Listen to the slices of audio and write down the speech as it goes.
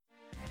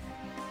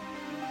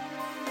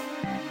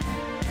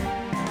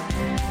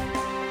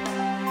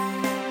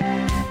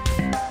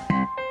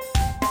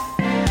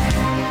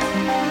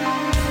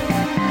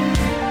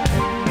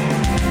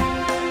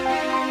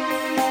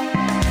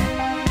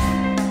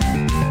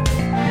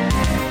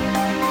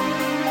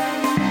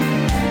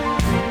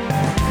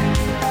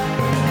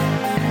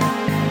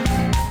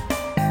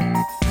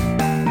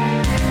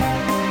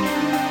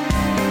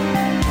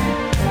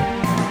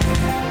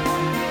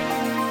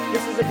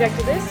Back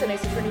to this, an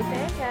Ace Attorney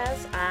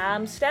Fancast.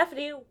 I'm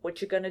Stephanie.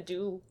 What you gonna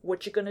do?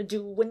 What you gonna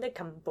do when they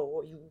come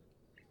for you?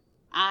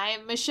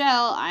 I'm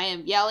Michelle. I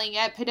am yelling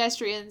at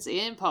pedestrians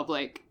in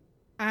public.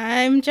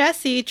 I'm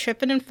Jesse,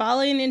 tripping and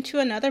falling into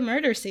another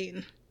murder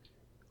scene.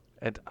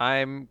 And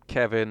I'm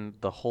Kevin,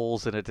 the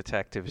holes in a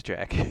detective's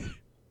jacket.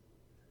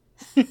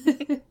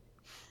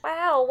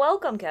 Wow,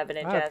 welcome Kevin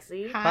and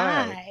Jesse.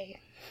 Hi.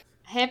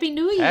 Happy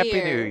New Year.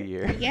 Happy New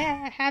Year.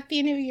 Yeah,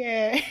 Happy New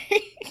Year.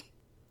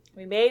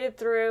 We made it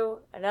through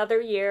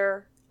another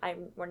year.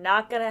 We're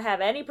not going to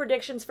have any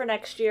predictions for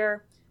next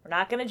year. We're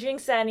not going to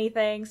jinx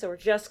anything, so we're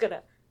just going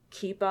to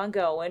keep on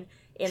going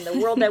in the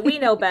world that we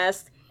know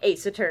best,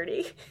 Ace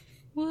Attorney.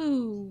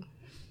 Woo.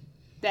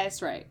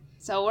 That's right.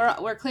 So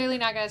we're clearly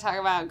not going to talk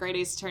about Great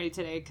Ace Attorney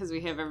today because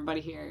we have everybody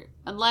here.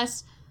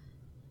 Unless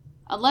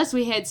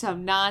we had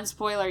some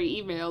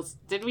non-spoilery emails.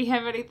 Did we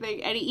have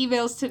any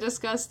emails to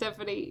discuss,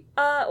 Stephanie?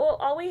 Well,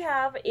 all we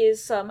have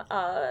is some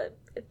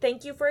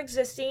thank you for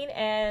existing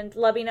and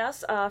loving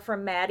us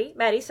from Maddie.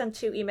 Maddie sent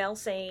 2 emails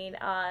saying,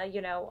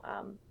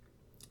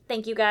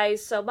 thank you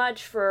guys so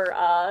much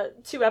for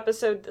 2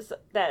 episodes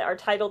that are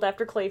titled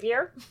after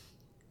Clavier.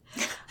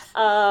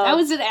 That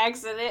was an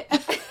accident.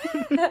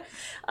 It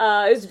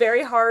was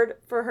very hard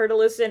for her to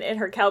listen in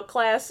her calc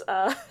class,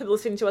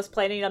 listening to us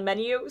planning a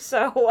menu.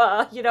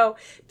 So,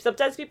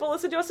 sometimes people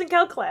listen to us in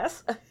calc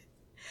class.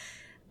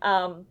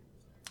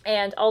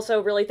 And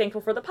also really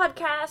thankful for the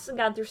podcast and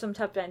gone through some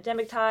tough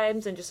pandemic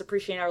times and just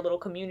appreciating our little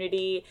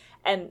community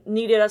and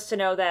needed us to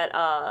know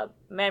that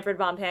Manfred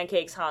von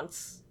Pancakes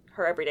haunts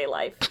her everyday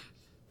life.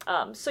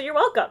 So you're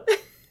welcome.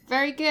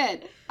 Very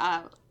good.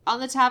 On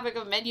the topic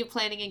of menu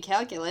planning and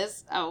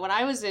calculus, when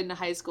I was in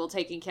high school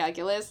taking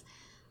calculus,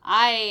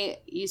 I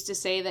used to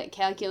say that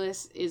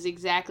calculus is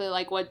exactly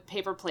like what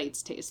paper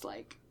plates taste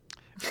like.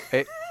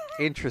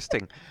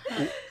 Interesting.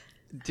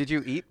 Did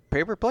you eat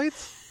paper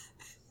plates?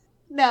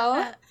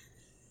 No.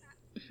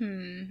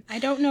 I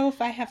don't know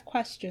if I have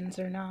questions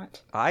or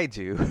not. I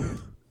do.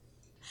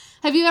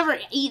 Have you ever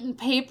eaten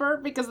paper?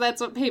 Because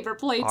that's what paper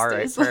plates All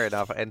right, taste fair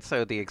enough. And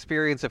so the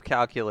experience of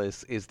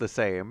calculus is the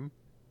same.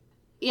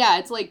 Yeah,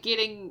 it's like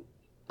getting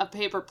a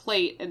paper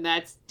plate and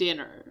that's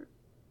dinner.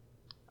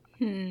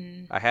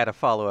 I had a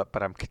follow-up,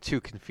 but I'm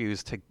too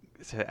confused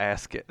to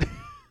ask it.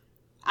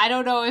 I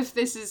don't know if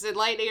this is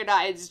enlightening or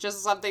not. It's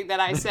just something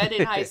that I said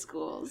in high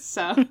school,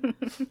 so...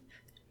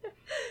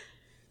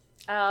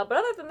 But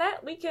other than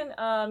that, we can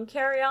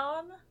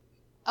there's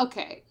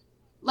Okay,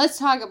 let's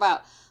talk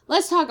about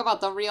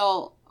the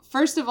real.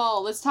 First of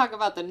all, let's talk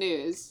about the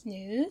news.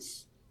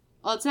 News?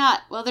 Well, it's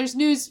not. Well, there's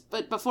news,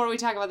 but before we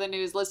talk about the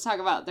news, let's talk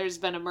about there's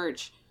been a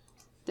merch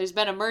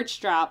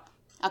drop.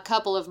 A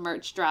couple of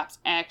merch drops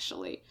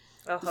actually.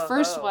 The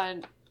first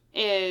one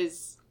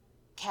is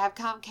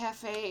Capcom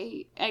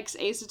Cafe X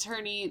Ace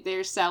Attorney.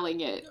 They're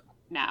selling it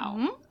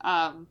now.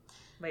 Mm-hmm.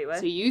 Wait, what?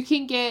 So you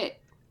can get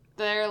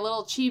their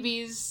little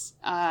chibis.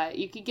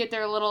 You can get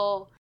their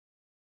little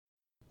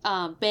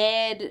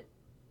bed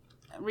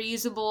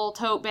reusable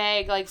tote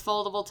bag, like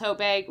foldable tote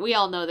bag. We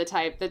all know the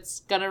type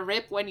that's gonna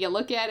rip when you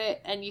look at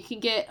it. And you can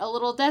get a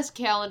little desk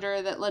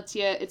calendar that lets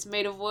you. It's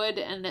made of wood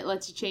and it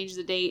lets you change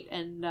the date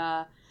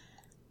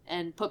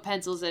and put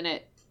pencils in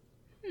it.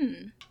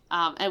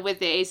 And with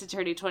the Ace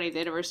Attorney 20th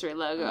anniversary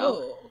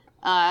logo.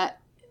 Oh.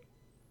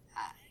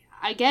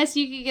 I guess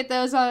you can get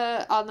those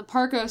on the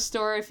Parco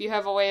store if you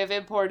have a way of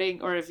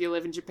importing or if you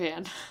live in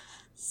Japan.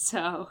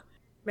 So,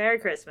 Merry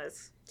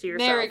Christmas to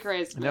yourself. Merry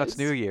Christmas. No, it's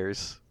New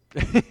Year's.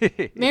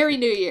 Merry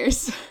New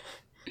Year's.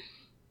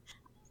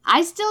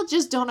 I still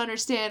just don't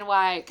understand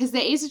why, because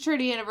the Ace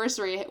Attorney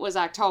anniversary was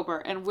October,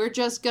 and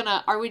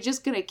are we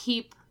just gonna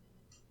keep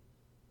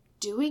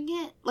doing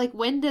it? Like,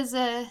 when is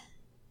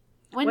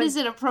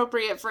it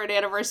appropriate for an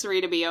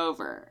anniversary to be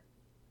over?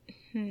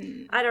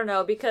 I don't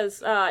know,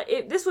 because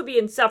this would be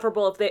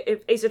insufferable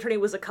if Ace Attorney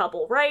was a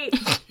couple, right?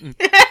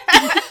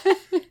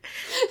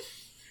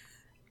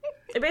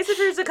 If Ace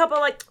Attorney is a couple,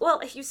 like,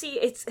 well, you see,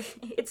 it's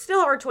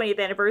still our 20th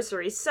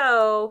anniversary,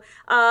 so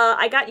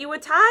I got you a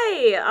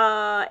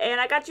tie,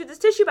 and I got you this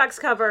tissue box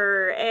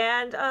cover,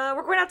 and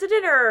we're going out to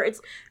dinner. It's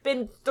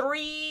been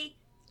 3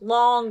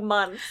 long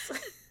months.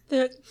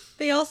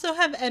 They also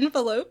have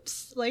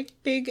envelopes, like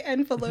big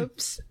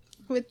envelopes.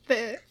 With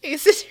the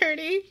Ace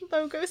Attorney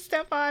logo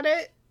stuff on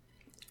it.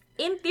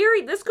 In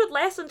theory, this could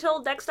last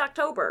until next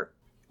October.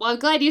 Well, I'm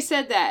glad you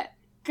said that,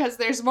 because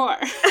there's more.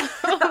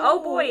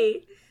 Oh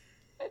boy.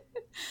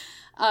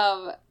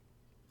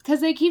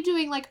 Because they keep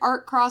doing, like,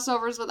 art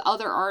crossovers with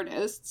other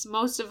artists,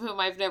 most of whom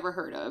I've never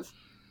heard of.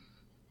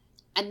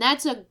 And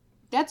that's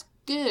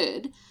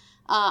good.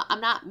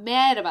 I'm not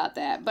mad about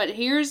that. But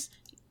here's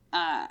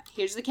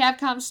the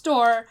Capcom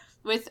store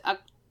with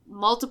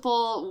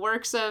multiple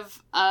works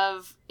of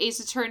Ace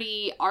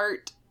Attorney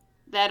art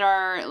that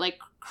are like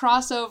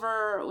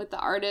crossover with the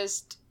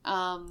artist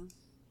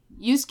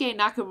Yusuke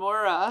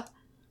Nakamura.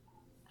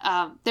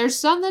 There's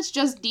some that's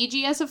just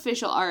DGS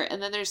official art,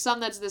 and then there's some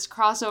that's this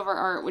crossover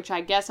art, which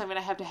I guess I'm gonna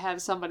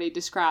have somebody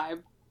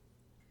describe.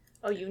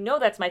 Oh, you know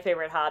that's my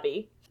favorite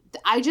hobby.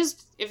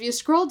 if you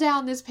scroll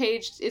down this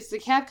page, it's the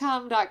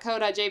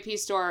capcom.co.jp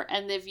store,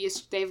 and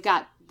they've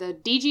got the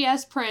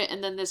DGS print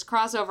and then this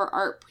crossover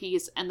art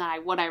piece, and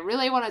then what I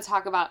really want to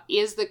talk about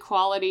is the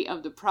quality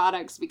of the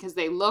products, because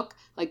they look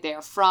like they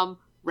are from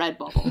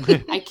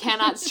Redbubble. I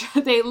cannot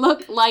they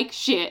look like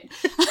shit.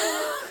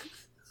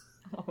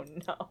 Oh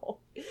no.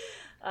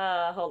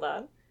 Hold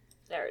on.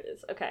 There it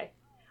is. Okay.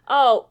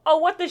 Oh,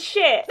 what the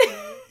shit?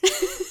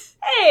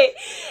 Hey,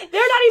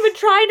 they're not even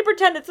trying to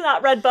pretend it's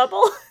not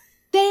Redbubble.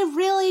 They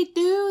really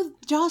do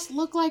just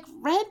look like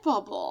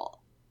Redbubble.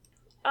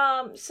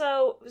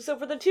 So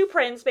for the two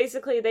prints,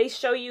 basically, they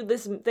show you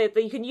this, that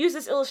you can use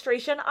this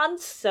illustration on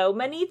so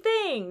many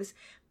things.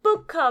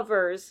 Book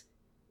covers,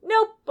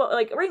 notebook,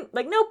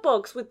 like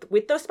notebooks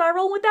with the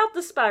spiral and without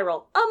the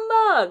spiral, a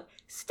mug,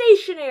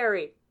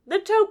 stationery, the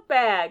tote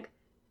bag,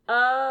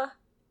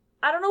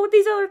 I don't know what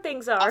these other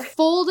things are. A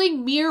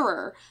folding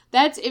mirror.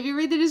 That's, if you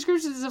read the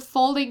description, it's a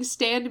folding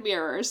stand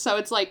mirror. So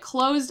it's like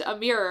closed a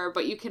mirror,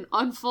 but you can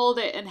unfold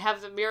it and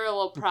have the mirror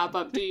will prop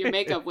up, do your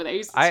makeup with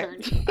Ace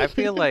Attorney. I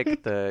feel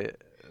like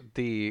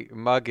the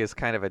mug is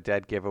kind of a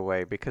dead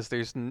giveaway, because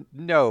there's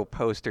no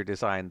poster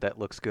design that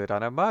looks good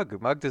on a mug.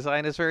 Mug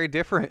design is very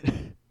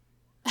different.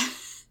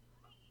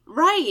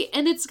 Right,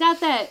 and it's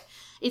got that,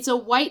 it's a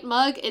white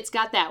mug, it's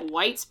got that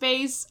white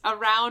space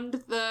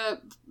around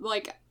the,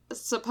 like,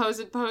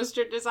 supposed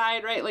poster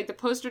design, right? Like, the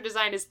poster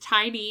design is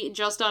tiny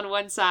just on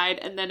one side,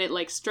 and then it,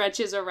 like,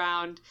 stretches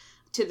around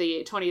to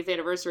the 20th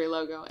anniversary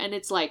logo, and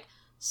it's, like,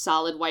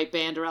 solid white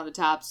band around the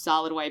top,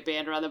 solid white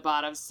band around the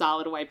bottom,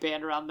 solid white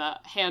band around the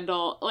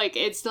handle. Like,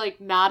 it's, like,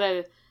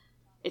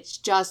 it's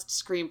just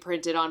screen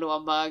printed onto a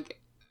mug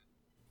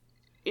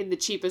in the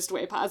cheapest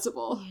way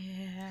possible.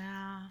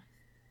 Yeah.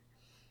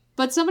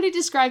 But somebody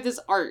describe this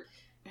art.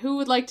 Who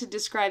would like to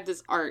describe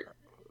this art?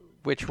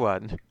 Which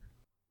one?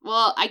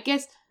 Well, I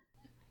guess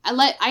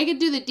I could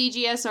do the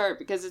DGS art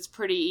because it's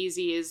pretty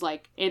easy.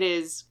 It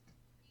is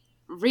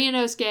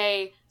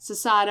Ryunosuke,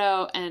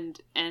 Susato,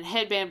 and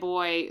Headband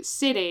Boy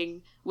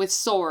sitting with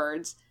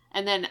swords,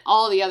 and then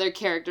all the other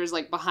characters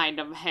like behind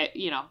them,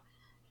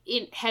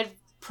 in head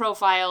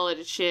profile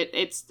and shit.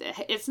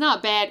 It's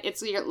not bad.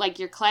 It's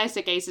your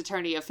classic Ace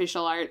Attorney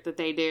official art that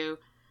they do.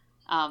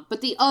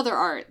 But the other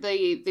art,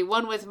 the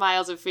one with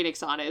Miles of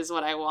Phoenix on it, is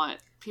what I want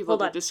people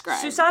to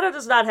describe. Susato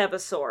does not have a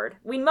sword.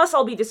 We must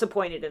all be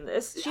disappointed in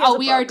this.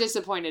 We are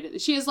disappointed.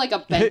 She is like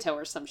a bento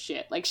or some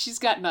shit. Like, she's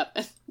got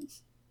nothing.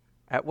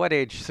 At what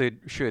age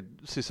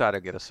should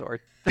Susato get a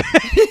sword?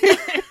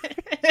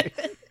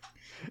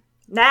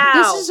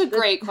 Now! This is a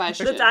great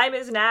question. The time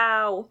is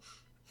now.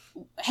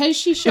 Has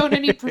she shown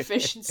any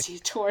proficiency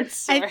towards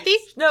swords? I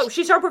think... No,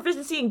 she's shown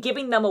proficiency in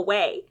giving them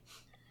away.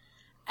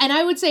 And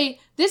I would say,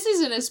 this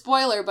isn't a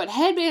spoiler, but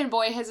Headband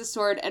Boy has a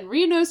sword, and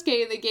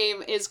Ryunosuke in the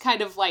game is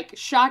kind of, like,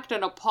 shocked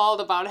and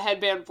appalled about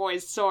Headband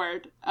Boy's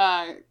sword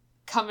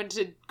coming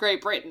to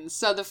Great Britain.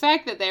 So the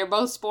fact that they're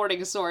both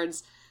sporting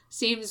swords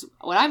seems,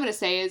 what I'm going to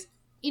say is,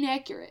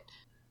 inaccurate.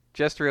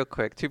 Just real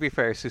quick, to be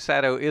fair,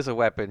 Susato is a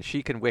weapon.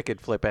 She can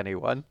wicked flip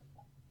anyone.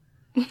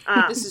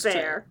 This is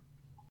fair. true.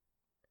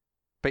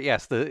 But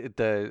yes,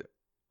 the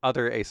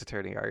other Ace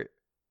Attorney art.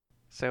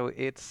 So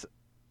it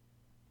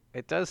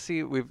does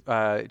see,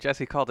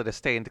 Jesse called it a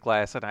stained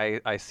glass, and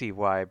I see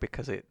why,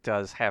 because it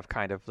does have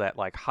kind of that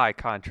like high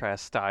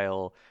contrast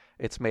style.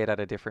 It's made out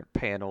of different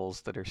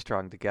panels that are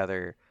strung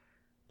together,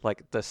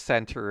 like the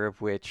center of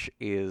which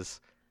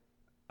is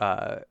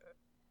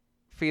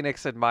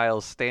Phoenix and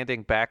Miles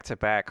standing back to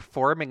back,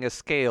 forming a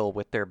scale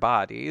with their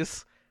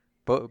bodies.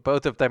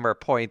 Both of them are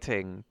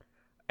pointing,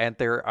 and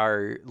there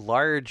are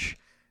large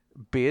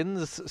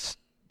bins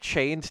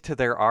chained to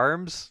their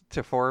arms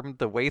to form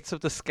the weights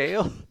of the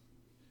scale.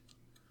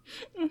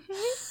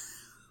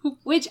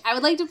 Which, I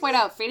would like to point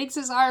out,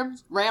 Phoenix's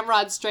arms,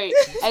 ramrod straight.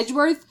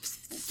 Edgeworth,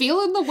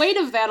 feeling the weight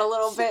of that a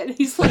little bit.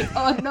 He's like,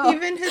 oh no.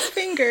 Even his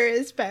finger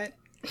is bent.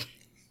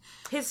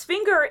 His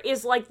finger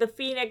is like the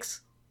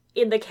Phoenix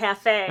in the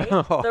cafe,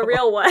 the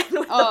real one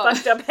with the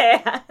fucked up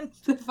hand.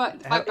 The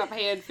fucked up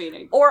hand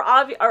Phoenix. Or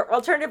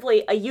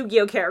alternatively, a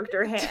Yu-Gi-Oh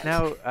character hand.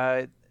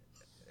 Now,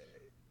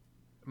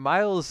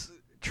 Miles'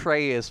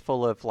 tray is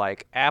full of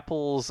like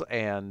apples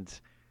and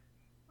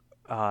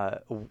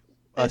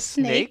a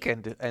snake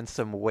and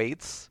some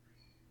weights.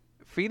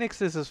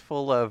 Phoenix's is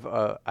full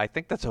of I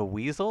think that's a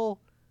weasel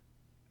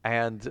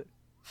and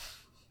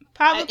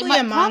probably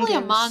a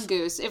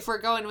mongoose if we're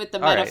going with the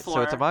all metaphor. Right,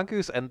 so it's a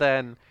mongoose, and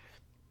then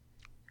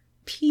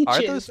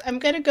peaches. I'm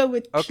gonna go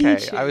with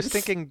peaches. Okay, I was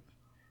thinking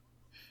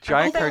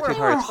giant cartoon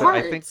hearts, but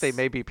I think they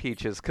may be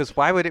peaches, because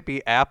why would it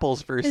be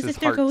apples versus hearts?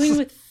 They're going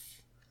with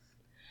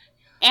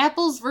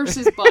apples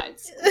versus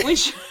buds.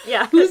 Which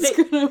who's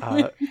gonna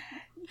win?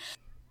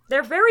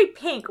 They're very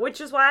pink,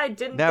 which is why I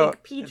didn't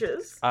think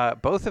peaches.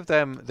 Both of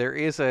them, there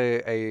is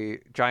a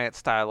giant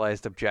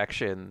stylized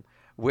objection,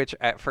 which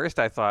at first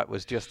I thought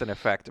was just an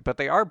effect, but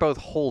they are both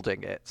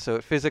holding it, so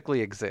it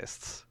physically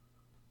exists.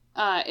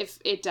 If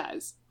it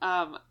does.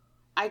 I'm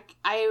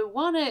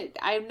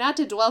not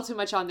to dwell too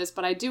much on this,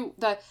 but I do,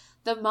 the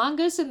The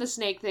mongoose and the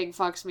snake thing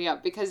fucks me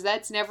up because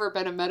that's never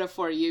been a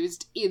metaphor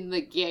used in the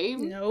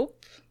game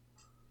Nope.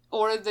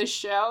 or the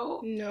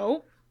show.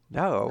 Nope.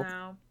 No.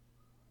 No.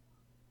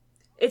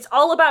 It's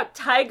all about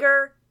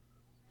tiger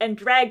and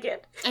dragon.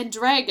 And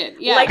dragon,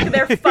 yeah. Like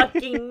their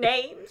fucking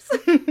names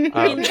in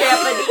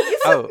Japanese.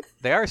 Oh,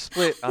 they are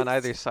split on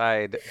either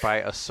side by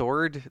a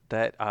sword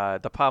that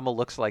the pommel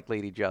looks like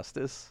Lady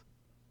Justice.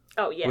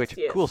 Oh, yes,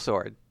 yes. Cool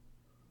sword.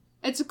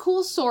 It's a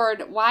cool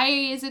sword. Why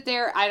is it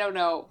there? I don't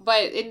know.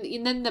 But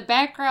in the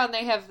background,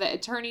 they have the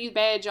attorney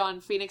badge on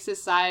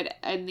Phoenix's side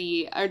and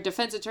the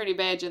defense attorney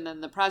badge, and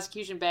then the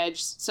prosecution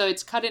badge. So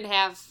it's cut in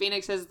half.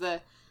 Phoenix has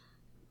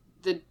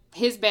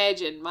his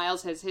badge, and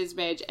Miles has his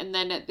badge. And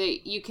then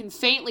you can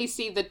faintly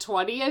see the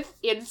 20th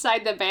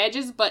inside the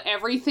badges, but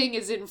everything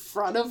is in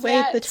front of Wait,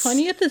 that. the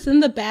 20th is in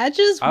the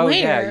badges? Oh, Where?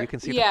 yeah, you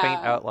can see the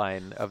faint Yeah.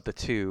 outline of the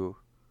two.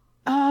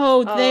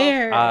 Oh, Oh.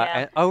 there.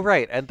 Yeah.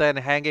 Right, and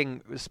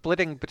then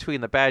splitting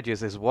between the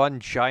badges is one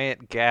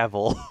giant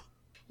gavel.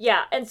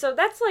 Yeah, and so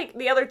that's like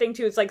the other thing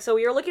too. It's like, so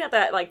you're looking at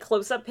that like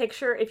close-up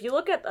picture. If you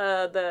look at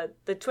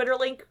the Twitter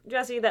link,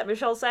 Jesse, that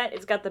Michelle sent,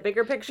 it's got the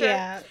bigger picture.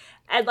 Yeah.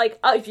 And like,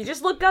 if you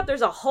just look up,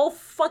 there's a whole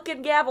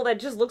fucking gavel that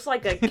just looks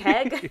like a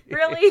keg.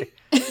 Really?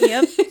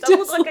 Yep. It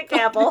does look like a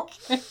gavel.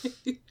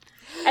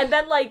 And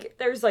then, like,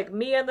 there's, like,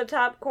 Mia in the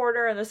top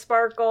corner, and the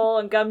Sparkle,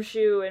 and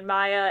Gumshoe, and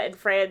Maya, and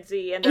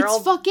Francie, and they're It's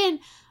all... fucking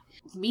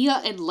Mia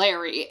and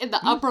Larry in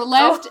the upper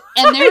left,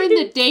 and they're in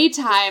the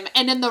daytime,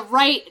 and in the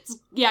right, it's,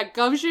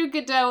 Gumshoe,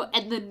 Godot,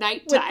 and the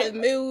nighttime. With the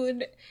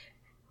moon.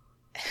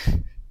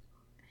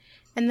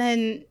 And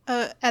then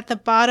at the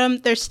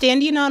bottom, they're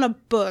standing on a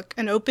book,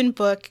 an open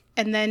book,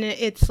 and then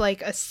it's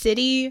like a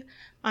city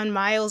on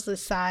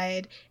Miles'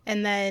 side,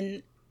 and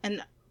then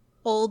an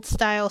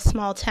old-style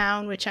small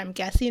town, which I'm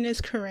guessing is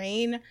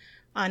Khura'in,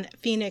 on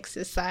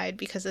Phoenix's side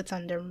because it's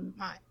under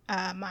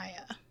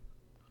Maya.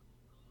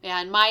 Yeah,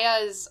 and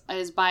Maya's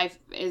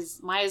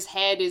Maya's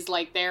head is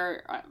like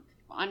there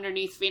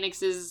underneath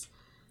Phoenix's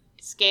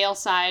scale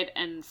side,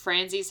 and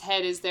Franzie's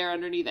head is there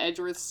underneath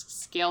Edgeworth's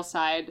scale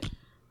side,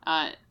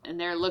 and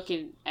they're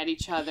looking at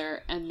each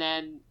other, and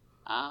then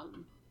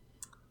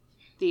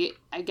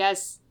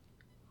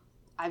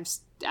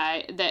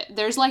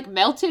there's like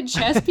melted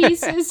chess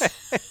pieces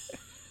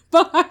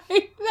behind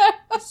them.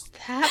 Is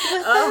that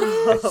what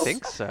Oh. that I is?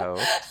 think so.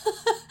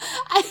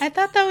 I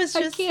thought that was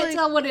I just can't like...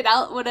 tell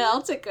what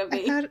else it could I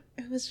be. thought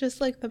it was just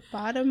like the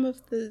bottom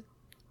of the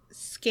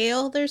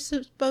scale they're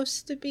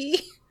supposed to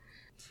be.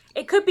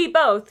 It could be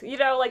both. You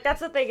know, like,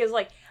 that's the thing is,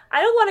 like,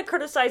 I don't want to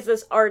criticize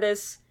this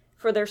artist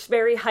for their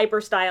very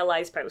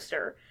hyper-stylized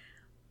poster.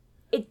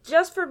 It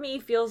just, for me,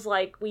 feels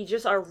like we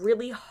just are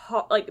really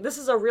hard... Like, this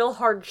is a real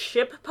hard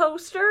ship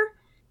poster.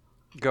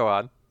 Go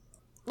on.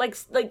 Like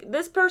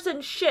this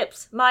person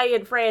ships Maya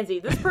and Francie.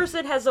 This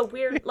person has a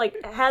weird,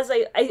 like, has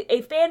a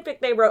fanfic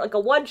they wrote, like a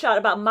one-shot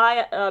about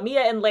Mia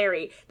and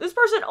Larry. This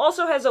person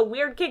also has a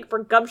weird kink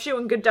for Gumshoe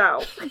and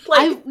Godot.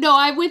 Like,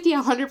 I'm with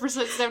you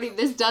 100%, Stephanie.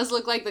 This does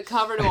look like the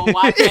cover to a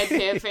Wattpad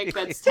fanfic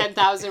that's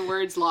 10,000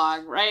 words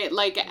long, right?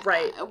 Like,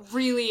 Right.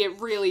 Really, it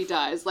really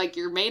does. Like,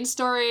 your main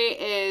story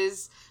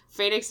is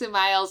Phoenix and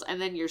Miles, and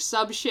then your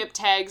sub-ship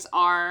tags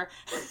are...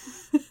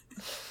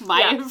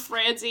 Maya and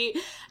Francie,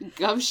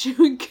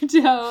 Gumshoe and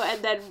Godot,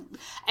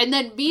 and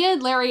then Mia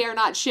and Larry are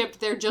not shipped,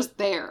 they're just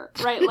there,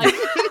 right? Like,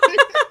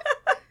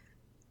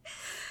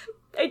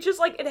 it just,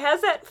 like, it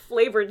has that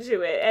flavor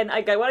to it, and I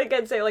want to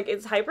again say, like,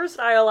 it's hyper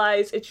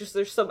stylized. It's just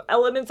there's some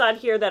elements on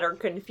here that are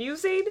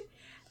confusing.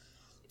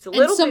 It's a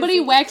little and somebody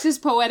busy. waxes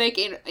poetic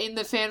in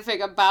the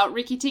fanfic about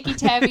Rikki Tikki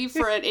Tavi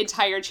for an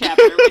entire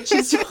chapter, which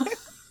is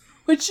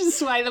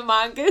why the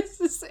manga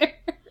is there.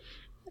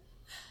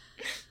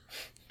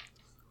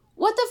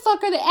 What the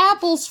fuck are the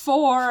apples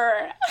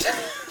for?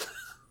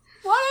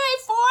 What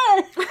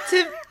are they for?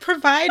 To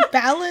provide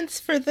balance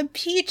for the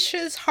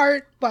peach's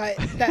heart butt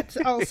that's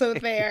also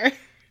there.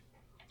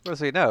 Well,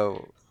 so you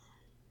know,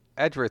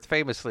 Edgeworth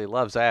famously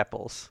loves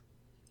apples.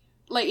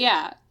 Like,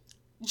 yeah.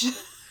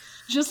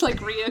 Just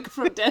like Ryuk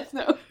from Death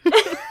Note.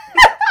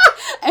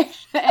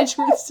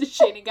 Edgeworth's to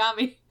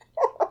Shinigami.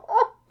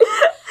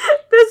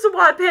 This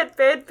Wattpad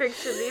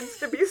fanfiction needs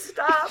to be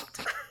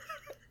stopped.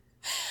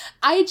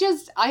 I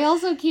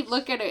also keep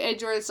looking at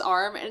Edgeworth's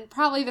arm, and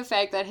probably the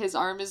fact that his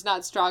arm is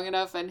not strong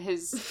enough and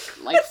his,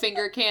 like,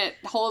 finger can't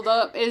hold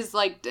up is,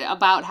 like,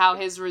 about how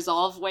his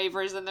resolve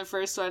wavers in the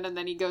first one, and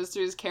then he goes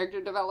through his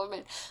character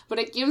development. But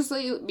it gives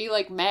me,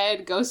 like,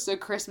 mad Ghost of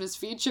Christmas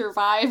Future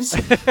vibes.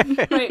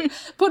 Right?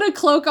 Put a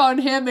cloak on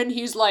him, and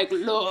he's like,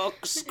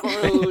 "Look,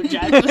 Scrooge,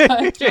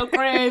 at your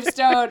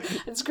gravestone."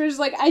 And Scrooge's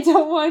like, "I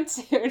don't want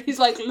to." And he's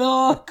like,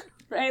 "Look."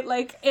 Right?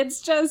 Like,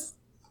 it's just...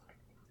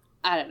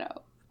 I don't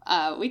know.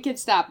 We could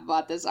stop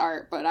about this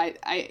art, but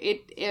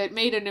it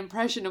made an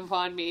impression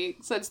upon me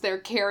since they're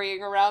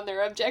carrying around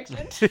their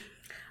objection.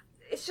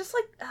 It's just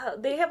like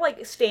they have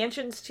like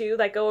stanchions too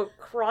that go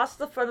across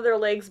the front of their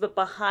legs, but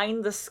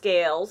behind the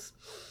scales.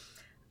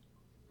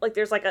 Like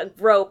there's like a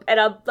rope, and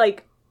I'm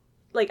like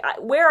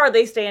where are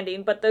they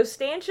standing? But those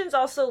stanchions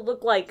also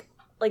look like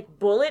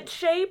bullet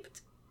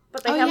shaped,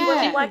 But they have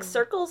little black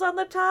circles on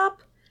the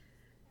top.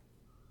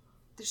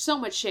 There's so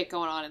much shit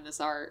going on in this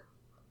art.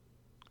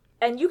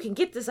 And you can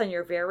get this on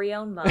your very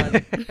own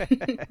mug.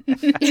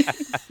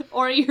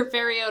 Or your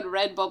very own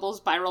Redbubble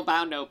spiral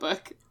bound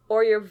notebook.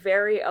 Or your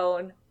very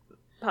own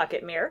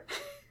pocket mirror.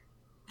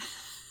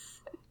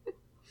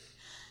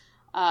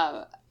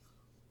 Yeah,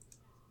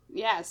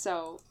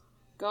 so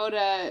go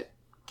to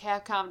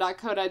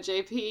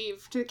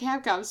capcom.co.jp to the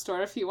Capcom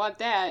store if you want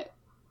that.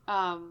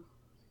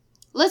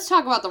 Let's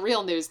talk about the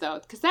real news, though,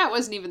 because that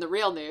wasn't even the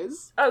real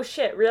news. Oh,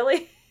 shit,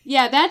 really?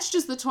 Yeah, that's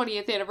just the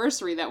 20th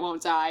anniversary that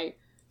won't die.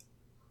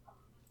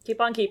 Keep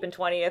on keeping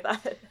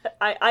 20th.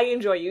 I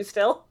enjoy you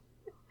still.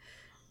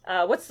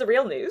 What's the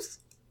real news?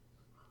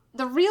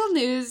 The real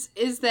news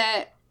is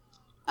that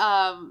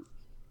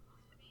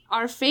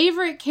our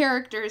favorite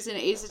characters in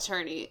Ace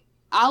Attorney...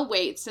 I'll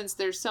wait since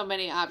there's so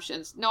many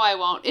options. No, I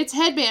won't. It's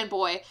Headband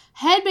Boy.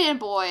 Headband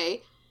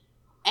Boy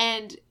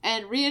and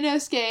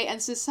Ryunosuke and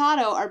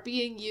Susato are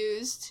being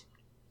used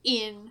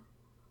in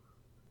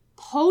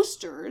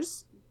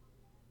posters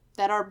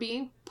that are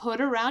being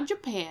put around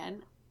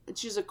Japan,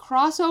 which is a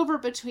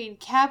crossover between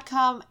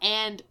Capcom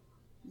and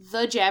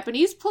the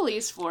Japanese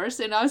police force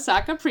in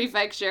Osaka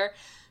Prefecture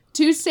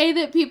to say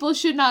that people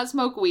should not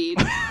smoke weed.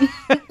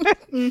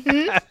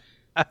 Mm-hmm.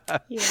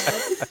 Yeah.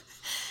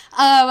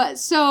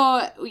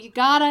 So you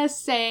gotta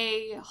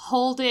say,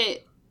 hold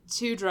it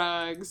to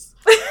drugs.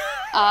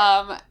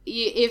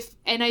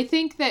 And I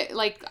think that,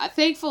 like,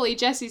 thankfully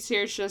Jessie's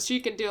here, so she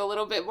can do a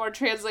little bit more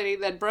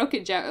translating than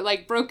broken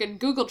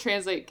Google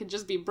Translate can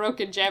just be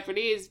broken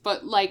Japanese.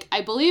 But, like, I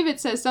believe it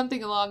says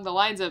something along the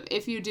lines of,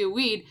 if you do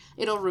weed,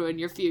 it'll ruin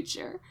your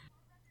future.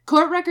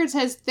 Court Records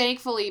has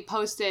thankfully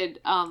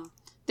posted,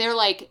 they're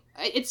like,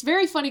 it's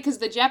very funny because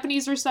the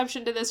Japanese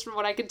reception to this, from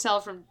what I can tell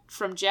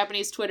from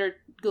Japanese Twitter,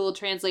 Google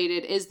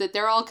Translated, is that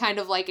they're all kind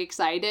of, like,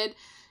 excited.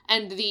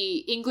 And the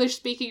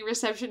English-speaking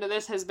reception to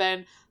this has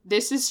been,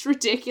 this is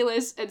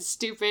ridiculous and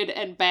stupid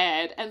and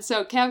bad. And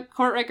so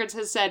Court Records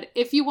has said,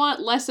 if you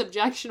want less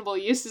objectionable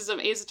uses of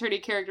Ace Attorney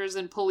characters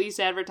in police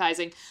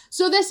advertising,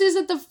 so this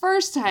isn't the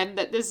first time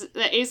that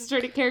Ace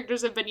Attorney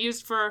characters have been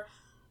used for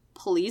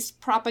police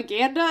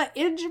propaganda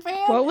in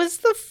Japan. What was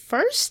the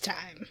first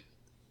time?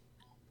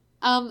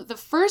 The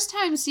first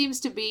time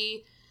seems to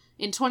be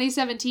in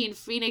 2017,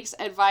 Phoenix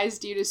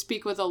advised you to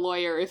speak with a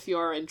lawyer if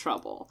you're in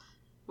trouble,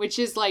 which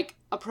is, like,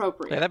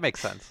 appropriate. Yeah, that makes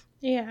sense.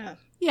 Yeah.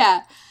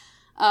 Yeah.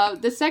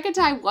 The second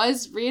time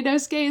was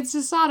Ryunosuke and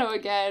Susato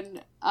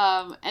again,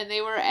 and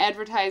they were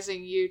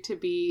advertising you to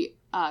be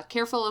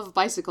careful of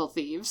bicycle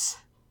thieves.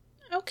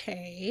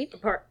 Okay.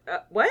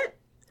 What?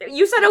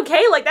 You said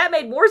okay, like that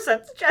made more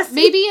sense, Jessie.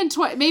 Maybe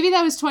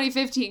that was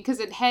 2015, because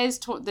it has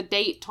the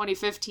date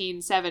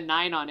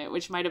 2015-7-9 on it,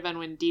 which might have been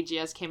when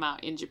DGS came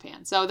out in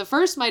Japan. So the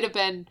first might have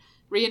been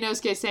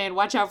Ryunosuke saying,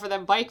 watch out for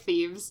them bike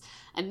thieves.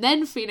 And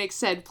then Phoenix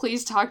said,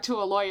 please talk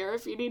to a lawyer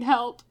if you need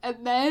help.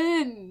 And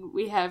then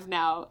we have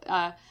now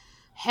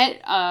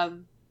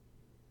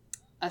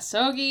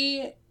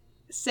Asogi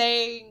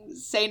saying,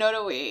 say no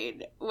to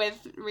weed,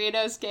 with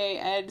Ryunosuke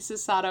and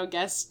Susato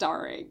guest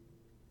starring.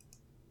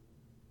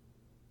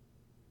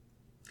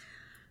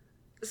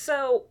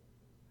 So,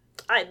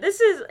 I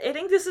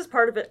think this is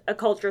part of a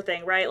culture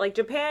thing, right? Like,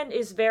 Japan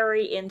is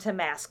very into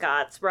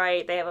mascots,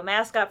 right? They have a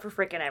mascot for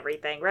freaking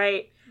everything,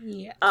 right?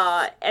 Yeah.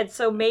 And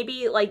so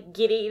maybe, like,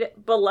 getting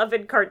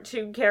beloved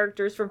cartoon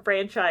characters from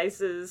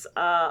franchises,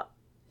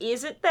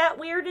 isn't that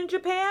weird in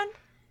Japan?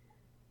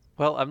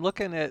 Well, I'm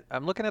looking at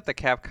the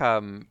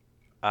Capcom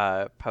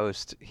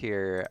post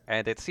here,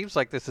 and it seems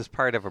like this is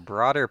part of a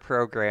broader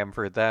program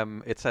for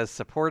them. It says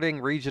supporting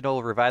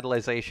regional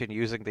revitalization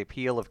using the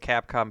appeal of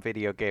Capcom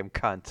video game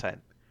content.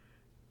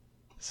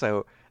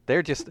 So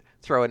they're just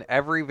throwing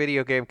every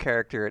video game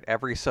character at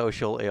every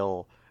social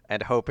ill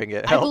and hoping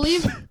it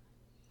helps.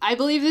 I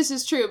believe this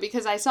is true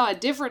because I saw a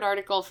different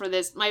article for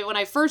this. When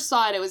I first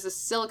saw it, it was a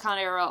Silicon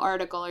Era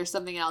article or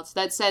something else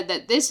that said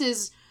that this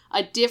is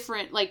a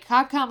different, like,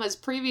 Capcom has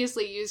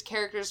previously used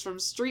characters from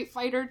Street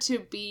Fighter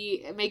to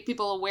make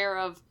people aware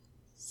of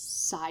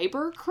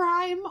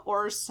cybercrime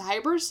or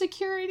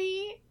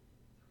cybersecurity.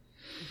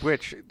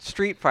 Which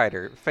Street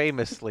Fighter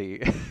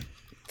famously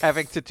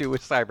having to do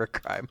with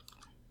cybercrime.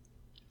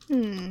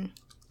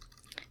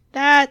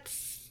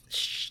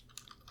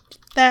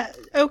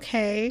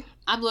 Okay.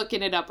 I'm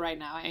looking it up right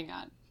now. Hang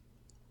on.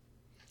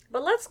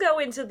 But let's go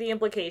into the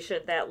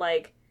implication that,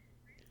 like,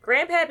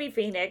 Grandpappy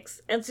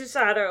Phoenix and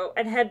Susato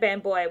and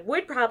Headband Boy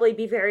would probably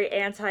be very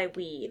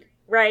anti-weed,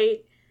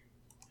 right?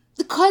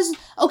 Because,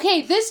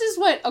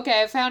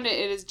 I found it.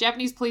 It is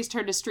Japanese police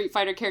turn to Street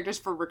Fighter characters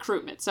for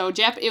recruitment. So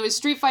it was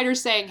Street Fighter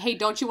saying, hey,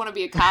 don't you want to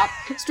be a cop?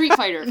 Street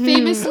Fighter.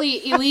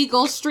 Famously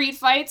illegal street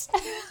fights.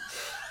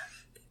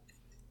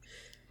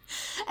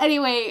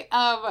 Anyway,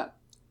 I'm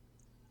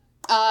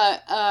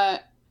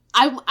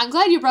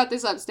glad you brought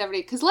this up,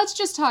 Stephanie, because let's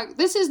just talk.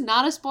 This is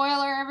not a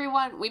spoiler,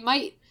 everyone. We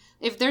might,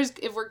 if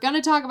we're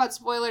gonna talk about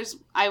spoilers,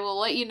 I will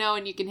let you know,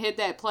 and you can hit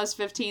that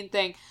 +15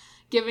 thing.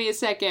 Give me a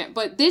second.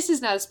 But this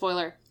is not a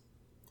spoiler.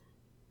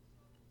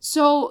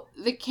 So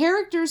the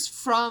characters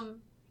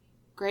from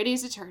Great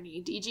Ace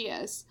Attorney,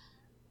 DGS,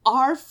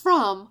 are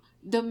from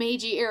the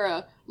Meiji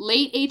era,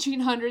 late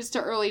 1800s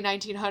to early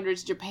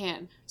 1900s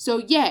Japan.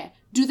 So yeah,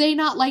 do they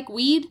not like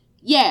weed?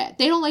 Yeah,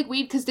 they don't like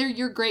weed because they're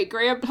your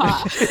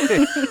great-grandpa.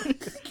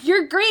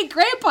 Your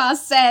great-grandpa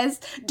says,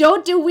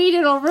 don't do weed,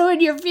 it'll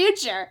ruin your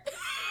future.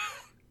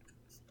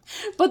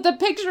 But the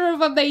picture of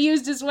them they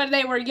used is when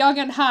they were young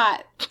and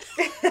hot.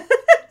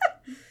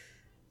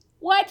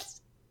 What?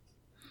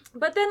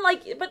 But then,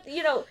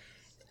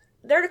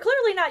 they're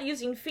clearly not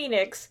using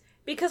Phoenix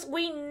because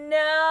we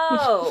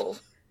know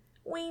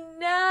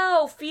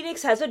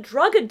Phoenix has a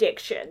drug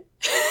addiction.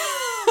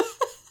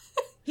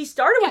 He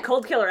started with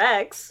Cold Killer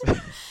X.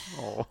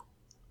 Oh.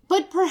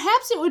 But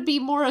perhaps it would be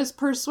more as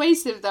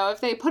persuasive, though, if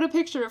they put a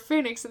picture of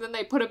Phoenix and then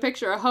they put a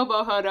picture of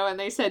Hobo Hodo and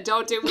they said,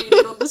 don't do weed,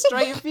 it'll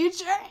destroy your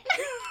future.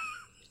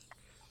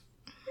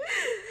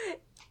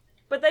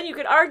 But then you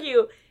could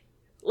argue,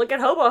 look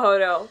at Hobo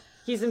Hodo.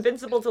 He's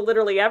invincible to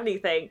literally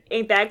everything.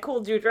 Ain't that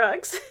cool, do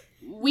drugs?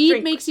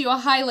 Weed makes you a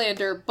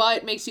Highlander,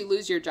 but makes you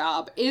lose your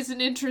job. Is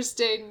an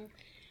interesting...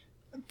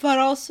 But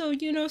also,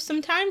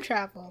 some time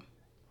travel.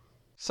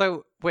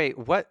 So, wait,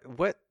 what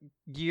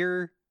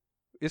year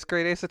is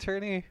Great Ace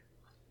Attorney?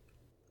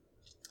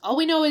 I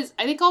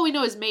think all we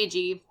know is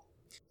Meiji.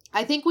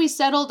 I think we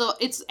settled,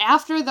 it's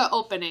after the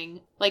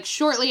opening, like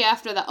shortly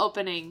after the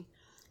opening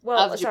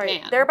of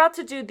Japan. They're about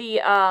to do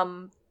the,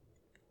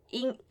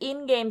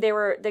 in-game,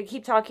 they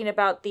keep talking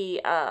about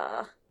the,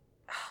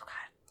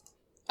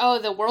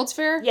 the World's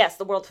Fair? Yes,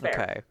 the World's Fair.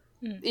 Okay.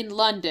 In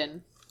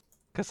London.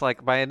 Because,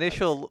 my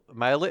initial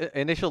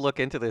look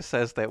into this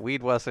says that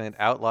weed wasn't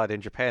outlawed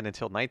in Japan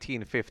until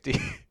 1950.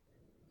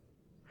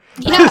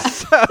 Yeah.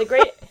 The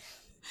great...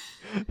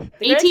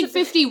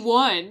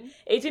 1851.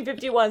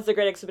 1851 is the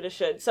Great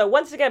Expedition. So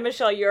once again,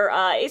 Michelle, your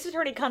Ace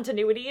Attorney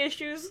continuity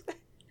issues...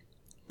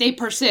 They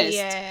persist.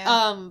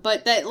 Yeah.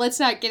 But let's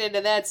not get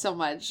into that so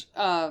much.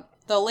 The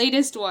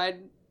latest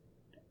one,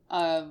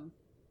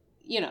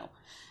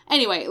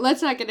 Anyway,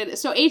 let's not get into it.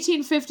 So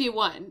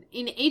 1851.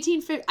 In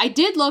 1850, I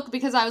did look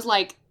because I was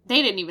like,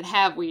 they didn't even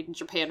have weed in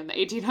Japan in the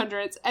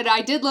 1800s. And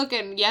I did look,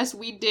 and yes,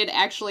 we did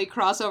actually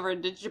cross over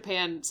into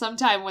Japan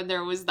sometime when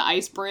there was the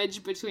ice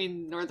bridge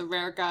between North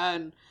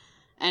America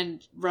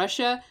and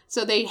Russia.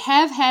 So they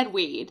have had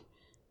weed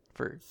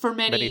for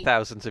many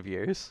thousands of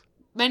years.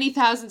 Many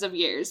thousands of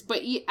years.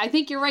 But I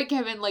think you're right,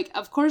 Kevin.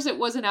 Of course it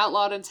wasn't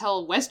outlawed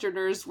until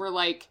Westerners were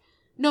like,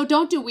 no,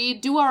 don't do weed.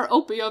 Do our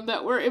opium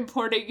that we're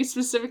importing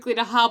specifically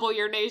to hobble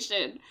your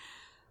nation.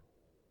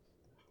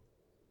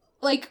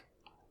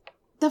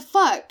 The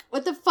fuck?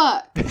 What the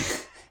fuck?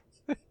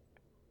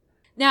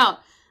 Now,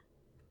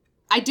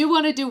 I do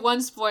want to do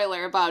one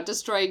spoiler about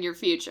destroying your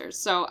future.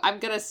 So I'm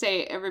going to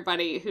say,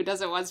 everybody who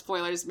doesn't want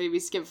spoilers, maybe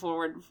skip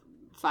forward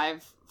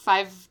 5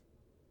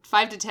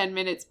 to 10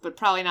 minutes, but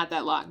probably not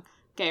that long.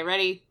 Okay,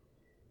 ready?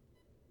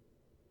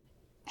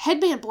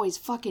 Headband Boy's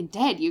fucking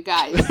dead, you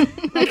guys.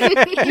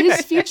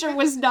 His future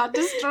was not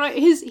destroyed.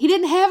 He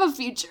didn't have a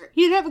future.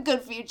 He didn't have a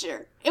good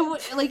future.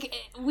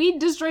 Weed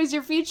destroys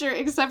your future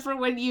except for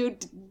when you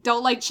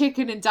don't like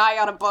chicken and die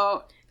on a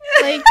boat.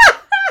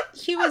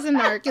 He was a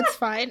narc. It's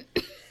fine.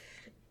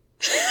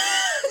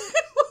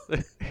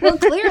 Well,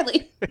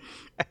 clearly.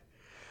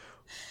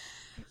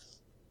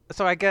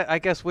 So I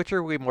guess which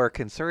are we more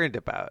concerned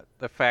about?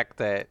 The fact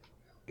that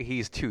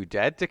he's too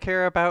dead to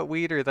care about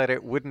weed, or that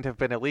it wouldn't have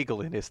been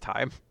illegal in his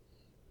time?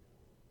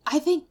 I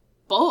think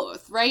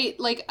both, right?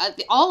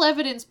 All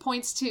evidence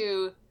points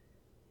to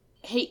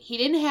he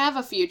didn't have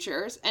a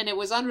future, and it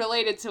was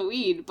unrelated to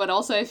weed, but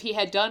also if he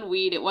had done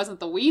weed, it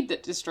wasn't the weed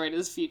that destroyed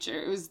his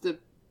future.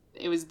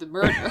 It was the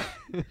murder.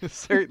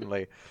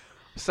 Certainly.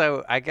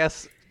 So I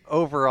guess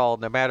overall,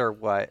 no matter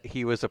what,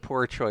 he was a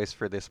poor choice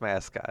for this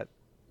mascot.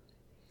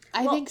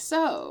 I think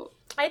so.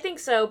 I think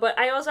so, but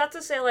I also have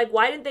to say,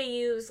 why didn't they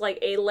use,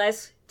 a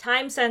less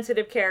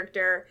time-sensitive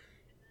character?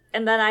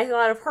 And then I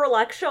thought of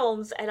Herlock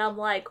Sholmes, and I'm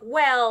like,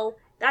 well,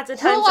 that's a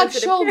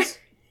time-sensitive character.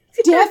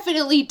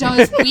 Definitely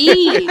does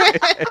weed.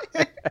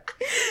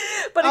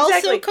 But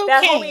also exactly,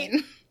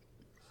 cocaine.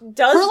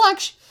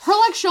 Herlock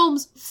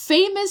Sholmes,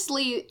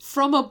 famously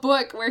from a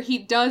book where he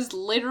does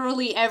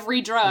literally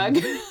every drug.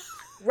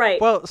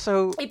 Right. Well,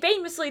 so... He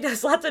famously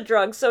does lots of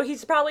drugs, so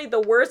he's probably the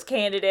worst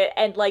candidate,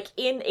 and,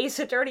 in Ace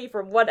Attorney,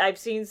 from what I've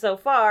seen so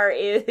far,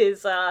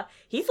 is,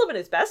 he's living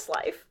his best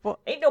life. Well,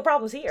 ain't no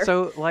problems here.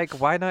 So,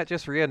 why not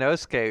just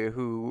Ryunosuke,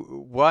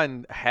 who,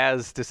 1,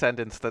 has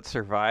descendants that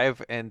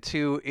survive, and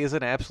 2, is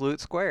an absolute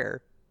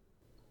square?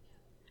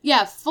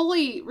 Yeah,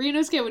 fully,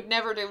 Ryunosuke would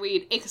never do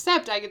weed,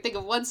 except I can think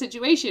of one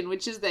situation,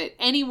 which is that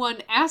anyone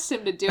asks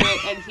him to do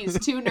it, and he's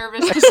too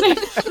nervous to say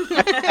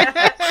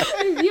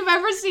If you've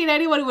ever seen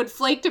anyone who would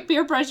flake to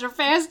peer pressure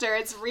faster,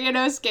 it's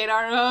Ryunosuke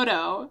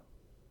Naruhodo.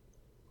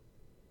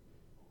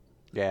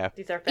 Yeah.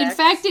 These are facts. In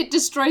fact, it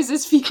destroys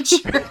his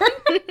future.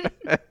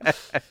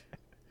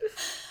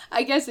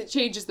 I guess it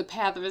changes the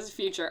path of his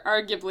future.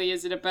 Arguably,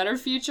 is it a better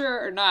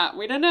future or not?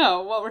 We don't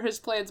know. What were his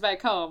plans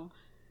back home?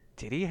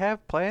 did he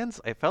have plans?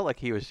 I felt like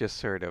he was just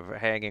sort of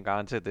hanging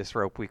on to this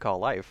rope we call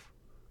life.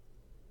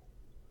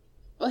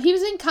 Well, he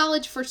was in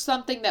college for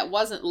something that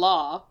wasn't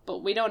law,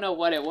 but we don't know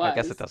what it was. I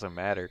guess it doesn't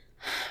matter.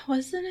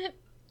 Wasn't it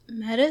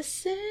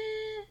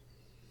medicine?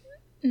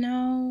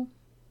 No.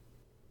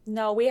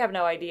 No, we have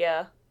no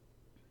idea.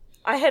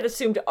 I had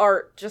assumed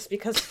art just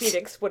because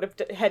Phoenix would have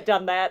had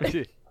done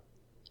that.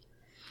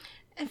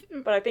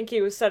 But I think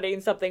he was studying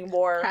something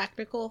more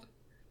Practical.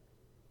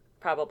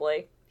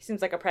 Probably. He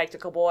seems like a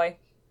practical boy.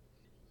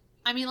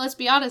 I mean, let's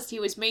be honest, he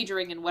was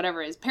majoring in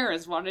whatever his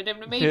parents wanted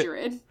him to major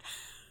in.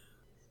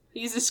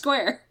 He's a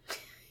square.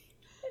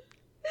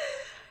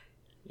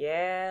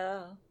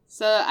 Yeah.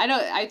 So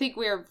I think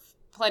we're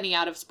plenty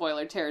out of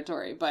spoiler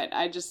territory, but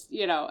I just,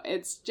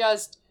 it's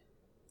just,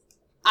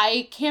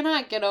 I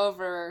cannot get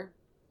over,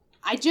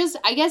 I guess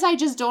I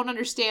just don't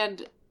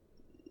understand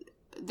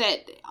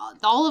that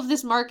all of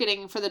this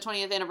marketing for the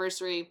 20th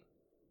anniversary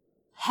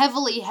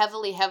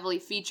heavily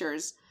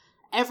features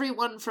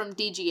everyone from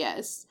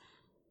DGS.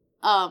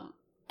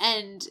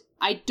 And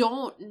I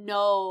don't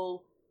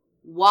know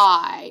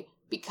why,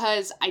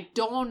 because I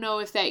don't know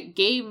if that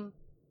game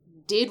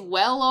did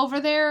well over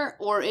there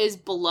or is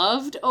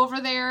beloved over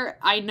there.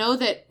 I know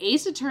that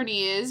Ace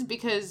Attorney is,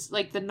 because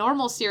like the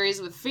normal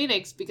series with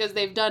Phoenix, because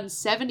they've done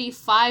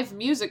 75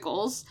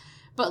 musicals,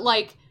 but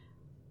like,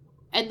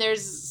 and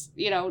there's,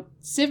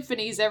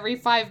 symphonies every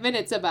 5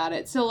 minutes about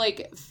it. So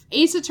like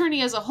Ace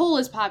Attorney as a whole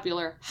is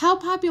popular. How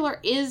popular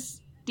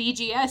is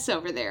DGS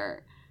over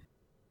there?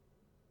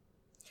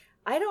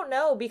 I don't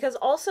know, because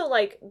also,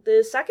 like,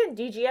 the second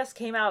DGS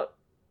came out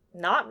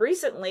not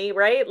recently,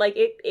 right? Like,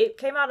 it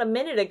came out a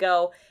minute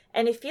ago,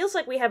 and it feels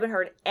like we haven't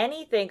heard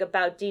anything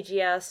about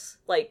DGS,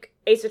 like,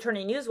 Ace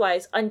Attorney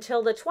news-wise,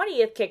 until the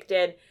 20th kicked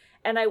in,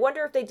 and I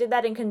wonder if they did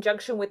that in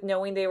conjunction with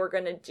knowing they were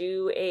going to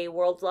do a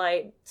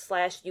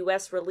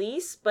worldwide/US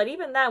release, but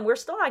even then, we're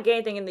still not getting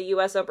anything in the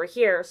US over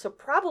here, so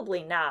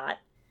probably not.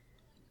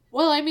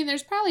 Well, I mean,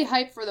 there's probably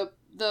hype for the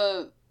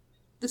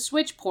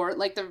Switch port,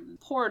 like the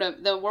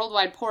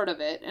worldwide port of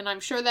it, and I'm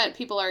sure that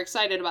people are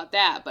excited about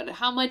that, but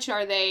how much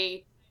are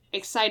they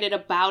excited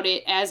about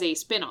it as a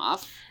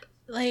spin-off?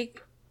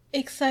 Like,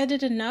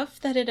 excited enough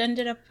that it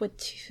ended up with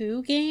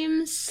 2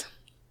 games,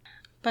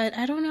 but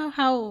I don't know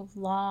how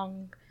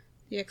long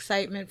the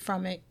excitement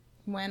from it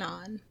went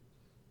on.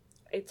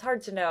 It's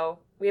hard to know.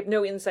 We have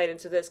no insight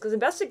into this, because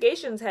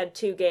Investigations had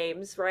 2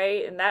 games,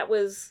 right? And that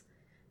was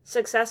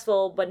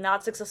successful, but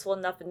not successful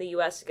enough in the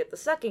US to get the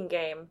second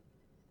game.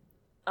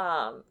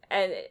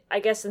 And I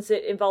guess since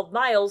it involved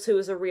Miles, who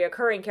was a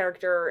reoccurring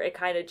character, it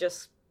kind of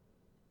just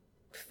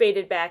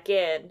faded back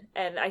in.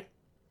 And I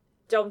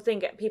don't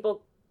think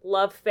people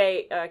love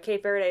Kay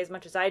Faraday as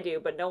much as I do,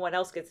 but no one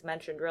else gets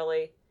mentioned,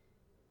 really,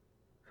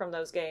 from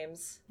those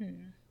games.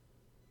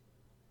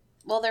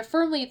 Well, they're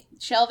firmly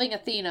shelving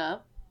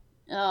Athena,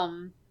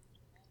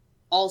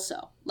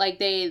 also. Like,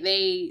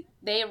 they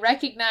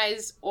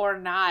recognize or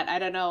not, I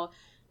don't know,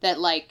 that,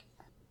 like,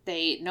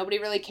 nobody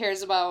really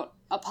cares about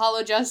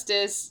Apollo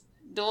Justice,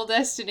 Dual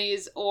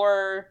Destinies,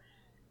 or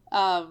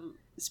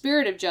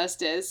Spirit of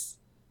Justice.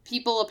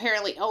 People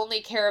apparently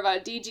only care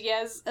about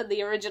DGS and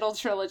the original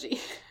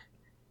trilogy.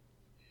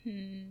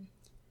 And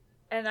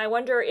I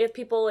wonder if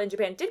people in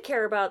Japan did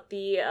care about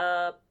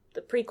the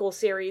prequel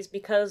series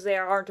because they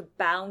aren't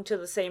bound to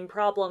the same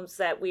problems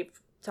that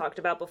we've talked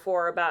about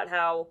before, about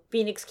how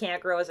Phoenix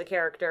can't grow as a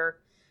character,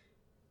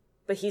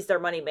 but he's their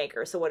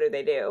moneymaker, so what do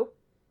they do?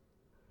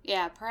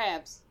 Yeah,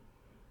 perhaps.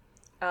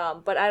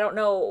 But I don't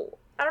know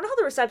how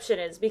the reception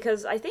is,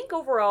 because I think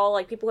overall,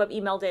 like, people who have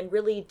emailed in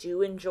really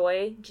do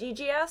enjoy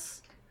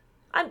GGS.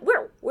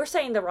 We're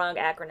saying the wrong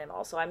acronym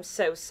also. I'm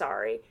so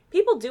sorry.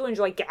 People do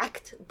enjoy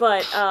GACT,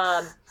 but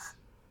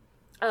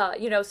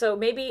so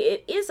maybe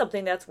it is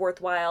something that's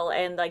worthwhile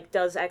and, like,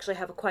 does actually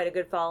have quite a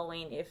good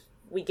following if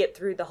we get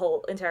through the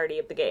whole entirety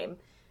of the game.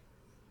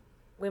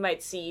 We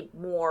might see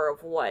more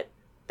of what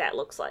that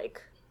looks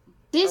like.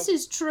 This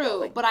is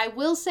true, but I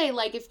will say,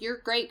 like, if your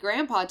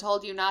great-grandpa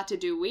told you not to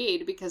do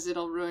weed because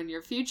it'll ruin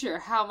your future,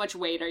 how much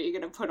weight are you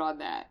going to put on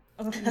that?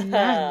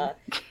 None.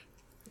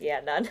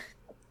 Yeah, none.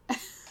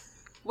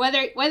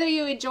 Whether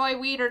you enjoy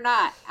weed or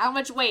not, how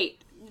much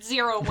weight?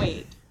 0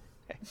 weight.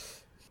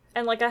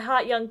 And, like, a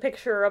hot young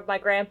picture of my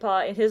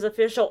grandpa in his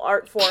official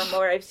art form,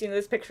 where I've seen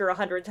this picture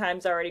 100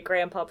 times already.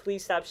 Grandpa,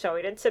 please stop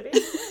showing it to me.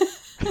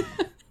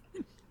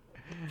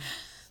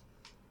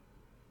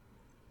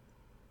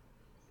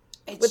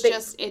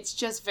 It's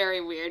just very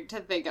weird to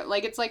think of.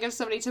 Like, it's like if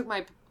somebody took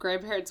my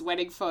grandparents'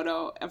 wedding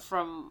photo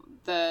from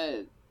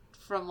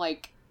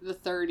like the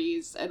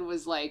 30s and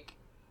was like,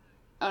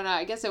 oh no,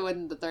 I guess it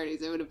wasn't the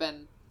 30s. It would have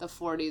been the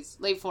 40s,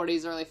 late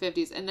 40s, early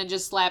 50s, and then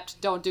just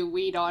slapped "Don't do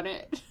weed" on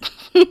it.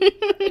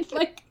 It's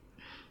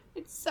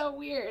so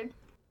weird.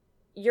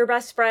 Your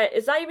best friend,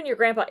 it's not even your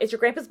grandpa, it's your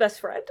grandpa's best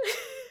friend.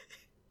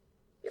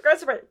 Your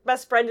grandpa's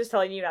best friend is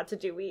telling you not to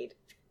do weed.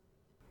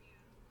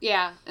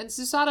 Yeah, and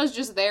Susato's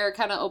just there,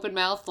 kind of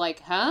open-mouthed,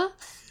 like, huh?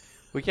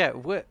 Well, yeah,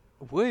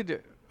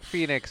 would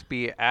Phoenix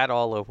be at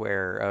all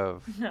aware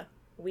of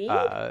Weed?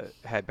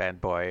 Headband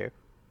Boy?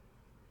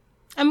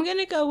 I'm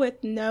gonna go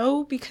with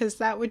no because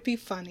that would be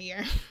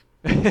funnier.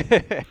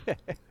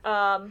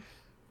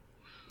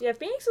 Yeah,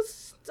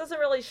 Phoenix doesn't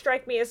really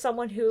strike me as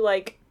someone who,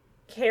 like,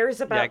 cares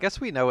about... Yeah, I guess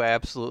we know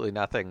absolutely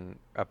nothing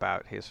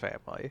about his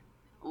family.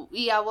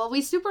 Yeah, well,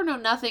 we super know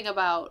nothing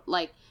about,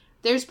 like,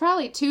 there's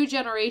probably 2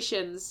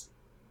 generations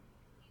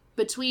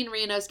between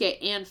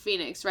Ryunosuke and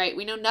Phoenix, right?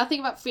 We know nothing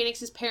about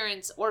Phoenix's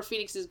parents or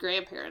Phoenix's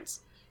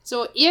grandparents.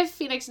 So if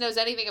Phoenix knows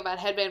anything about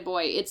Headband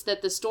Boy, it's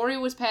that the story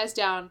was passed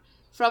down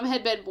from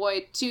Headband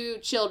Boy to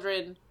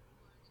children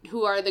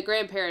who are the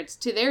grandparents,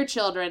 to their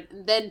children,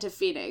 then to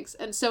Phoenix.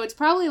 And so it's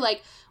probably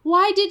like,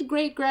 why did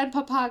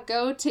great-grandpapa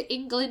go to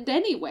England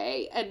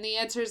anyway? And the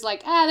answer is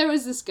like, there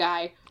was this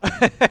guy.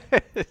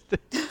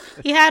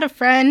 He had a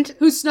friend.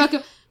 Who snuck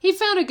him. He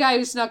found a guy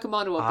who snuck him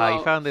onto a boat.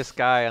 He found this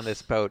guy on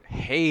this boat,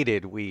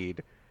 hated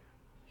weed.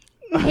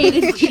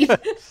 Hated weed.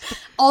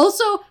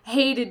 Also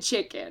hated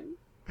chicken.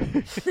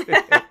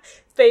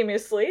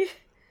 Famously.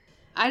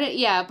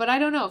 But I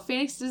don't know.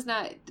 Phoenix does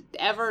not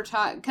ever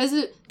talk, because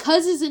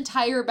his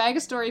entire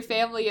backstory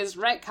family is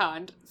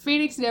retconned.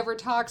 Phoenix never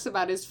talks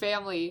about his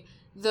family,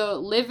 the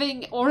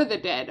living or the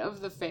dead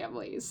of the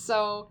families.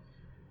 So,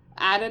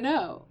 I don't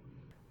know.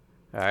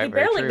 All right, he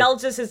barely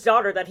acknowledges his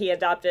daughter that he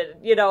adopted,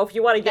 you know, if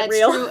you want to get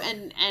real. That's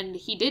true, and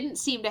he didn't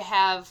seem to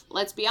have,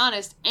 let's be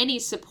honest, any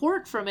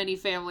support from any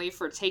family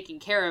for taking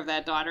care of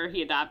that daughter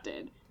he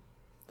adopted.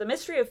 The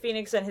mystery of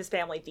Phoenix and his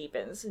family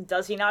deepens.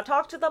 Does he not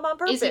talk to them on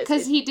purpose? Is it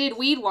because he did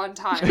weed one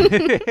time?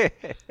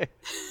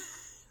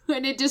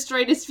 When it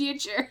destroyed his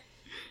future?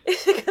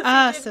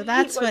 So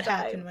that's what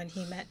happened when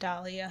he met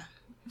Dahlia.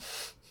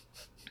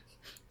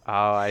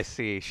 Oh, I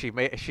see. She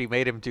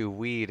made him do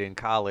weed in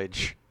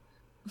college.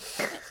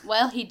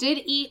 Well, he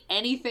did eat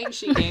anything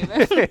she gave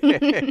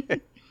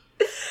him.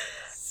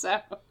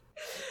 So...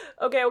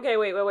 Okay,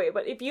 wait.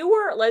 But if you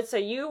were, let's say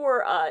you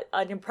were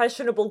an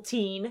impressionable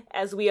teen,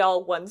 as we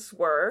all once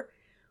were,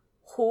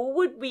 who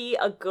would be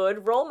a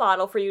good role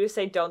model for you to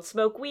say, don't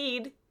smoke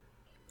weed?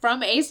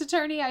 From Ace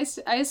Attorney, I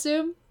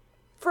assume?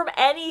 From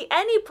any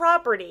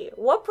property.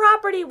 What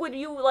property would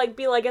you, like,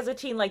 be like as a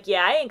teen, like,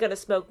 yeah, I ain't gonna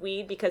smoke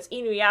weed because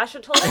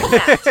Inuyasha told me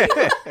not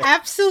to?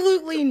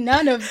 Absolutely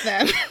none of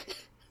them.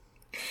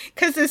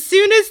 Because as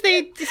soon as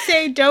they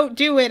say don't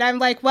do it, I'm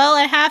like, well,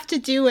 I have to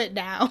do it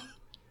now.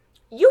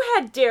 You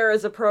had DARE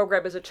as a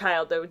program as a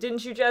child, though,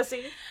 didn't you,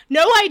 Jesse?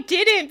 No, I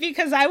didn't,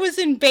 because I was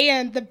in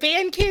band. The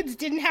band kids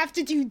didn't have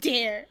to do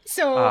DARE.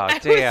 So I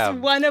was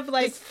one of,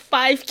 like,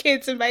 5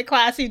 kids in my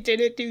class who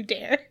didn't do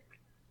DARE.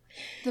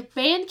 The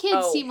band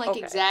kids seem like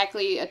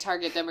exactly a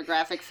target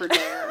demographic for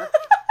DARE.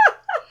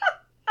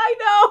 I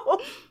know!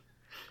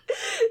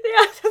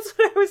 Yeah, that's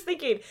what I was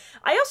thinking.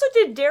 I also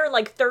did DARE in,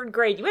 like, 3rd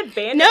grade. You had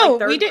band in,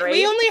 like, 3rd grade?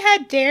 We only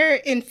had DARE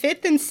in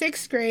 5th and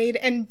 6th grade,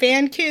 and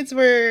band kids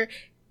were...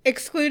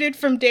 excluded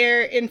from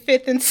DARE in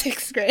 5th and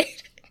 6th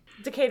grade.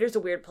 Decatur's a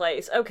weird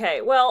place.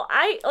 Okay, well,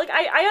 I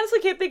honestly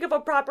can't think of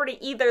a property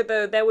either,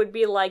 though, that would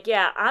be like,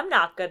 yeah, I'm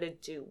not gonna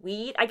do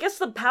weed. I guess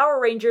the Power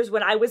Rangers,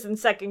 when I was in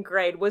 2nd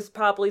grade, was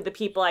probably the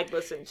people I'd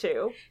listen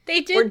to.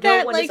 They did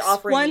that, like,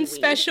 one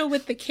special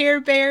with the Care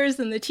Bears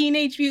and the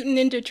Teenage Mutant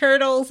Ninja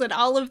Turtles and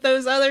all of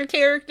those other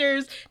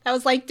characters. I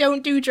was like,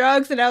 don't do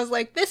drugs, and I was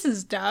like, this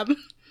is dumb.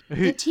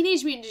 The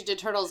Teenage Mutant Ninja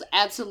Turtles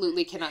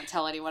absolutely cannot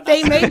tell anyone else.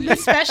 They made the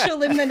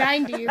special in the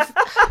 90s.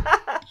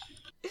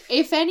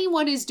 If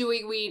anyone is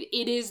doing weed,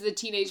 it is the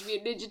Teenage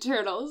Mutant Ninja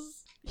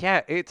Turtles.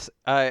 Yeah, it's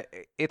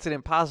an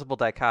impossible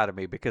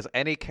dichotomy because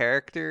any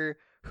character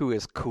who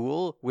is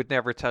cool would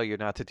never tell you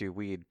not to do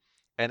weed.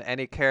 And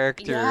any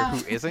character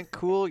who isn't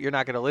cool, you're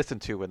not going to listen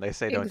to when they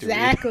say don't do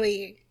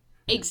weed.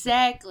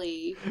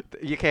 Exactly.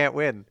 You can't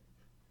win.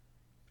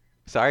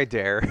 Sorry,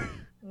 DARE.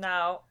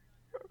 No.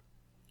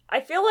 I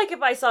feel like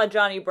if I saw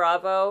Johnny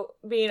Bravo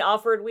being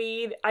offered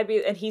weed,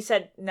 and he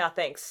said, no,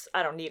 thanks,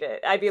 I don't need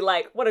it. I'd be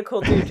like, what a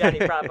cool dude, Johnny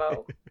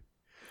Bravo.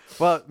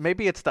 Well,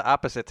 maybe it's the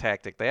opposite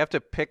tactic. They have to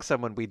pick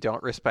someone we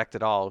don't respect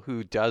at all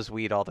who does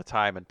weed all the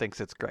time and thinks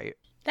it's great.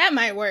 That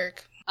might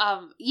work.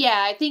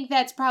 Yeah, I think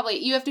that's probably,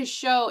 you have to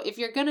show, if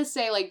you're gonna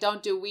say, like,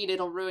 don't do weed,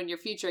 it'll ruin your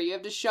future, you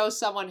have to show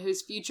someone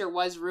whose future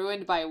was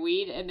ruined by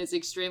weed and is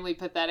extremely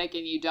pathetic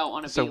and you don't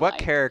want to be So what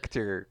like...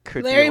 character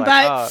could Larry be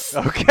Butts.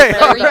 like, okay,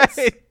 Larry all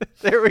right,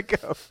 there we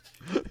go.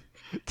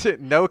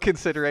 No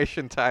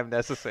consideration time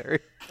necessary.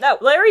 No,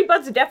 Larry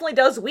Butts definitely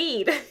does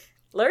weed.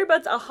 Larry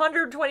Butts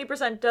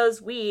 120%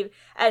 does weed,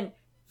 and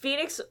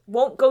Phoenix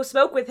won't go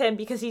smoke with him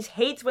because he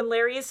hates when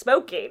Larry is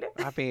smoking.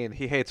 I mean,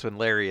 he hates when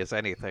Larry is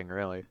anything,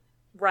 really.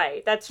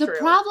 Right, that's true. The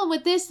problem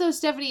with this, though,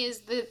 Stephanie,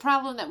 is the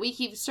problem that we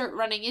keep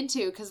running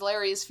into, because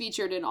Larry is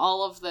featured in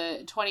all of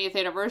the 20th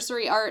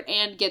anniversary art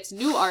and gets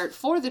new art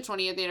for the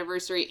 20th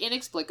anniversary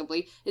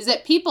inexplicably, is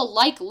that people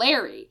like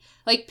Larry.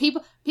 Like,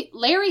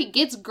 Larry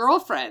gets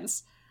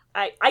girlfriends.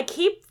 I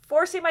keep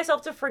forcing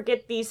myself to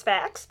forget these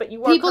facts, but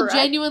you are People correct.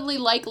 genuinely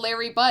like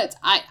Larry Butts.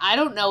 I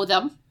don't know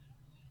them.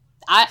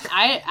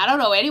 I don't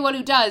know anyone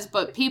who does,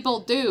 but people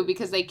do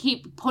because they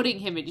keep putting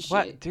him in shit.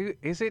 What?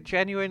 Is it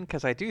genuine?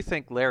 Because I do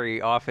think Larry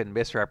often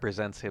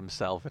misrepresents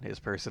himself and his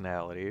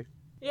personality.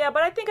 Yeah,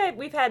 but I think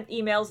we've had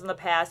emails in the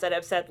past that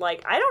have said,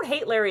 like, I don't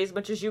hate Larry as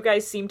much as you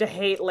guys seem to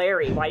hate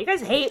Larry. Why do you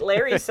guys hate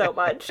Larry so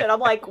much? And I'm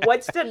like,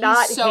 what's to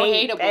not He's so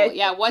hate? hateable.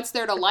 Yeah, what's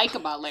there to like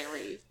about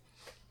Larry?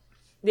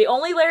 The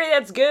only Larry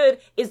that's good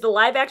is the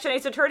live-action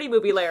Ace Attorney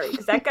movie Larry,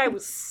 because that guy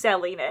was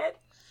selling it.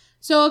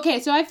 So, okay,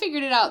 so I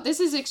figured it out. This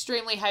is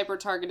extremely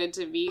hyper-targeted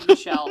to me,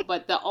 Michelle,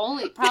 but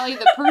probably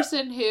the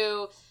person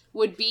who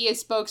would be a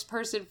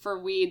spokesperson for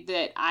weed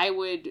that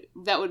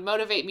would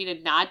motivate me to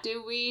not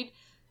do weed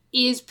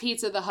is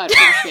Pizza the Hut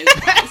from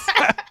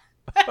Spaceballs.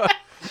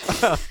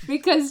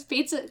 Because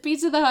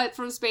Pizza the Hut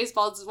from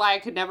Spaceballs is why I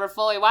could never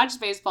fully watch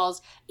Spaceballs.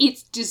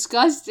 It's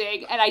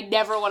disgusting, and I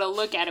never want to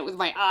look at it with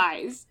my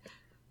eyes.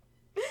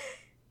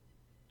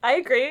 I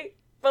agree,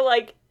 but,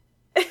 like,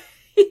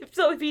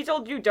 so if he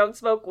told you don't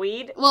smoke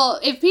weed? Well,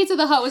 if Pizza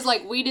the Hut was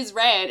like, weed is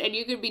red, and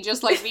you could be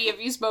just like me if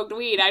you smoked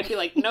weed, I'd be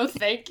like, no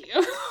thank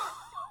you.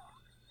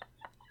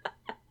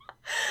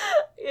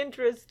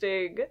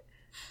 Interesting.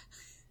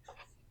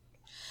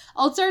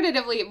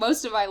 Alternatively,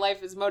 most of my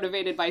life is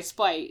motivated by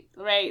spite,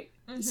 right?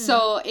 Mm-hmm.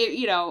 So,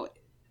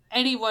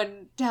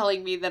 anyone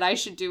telling me that I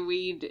should do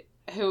weed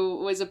who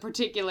was a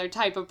particular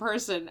type of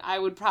person, I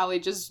would probably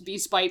just be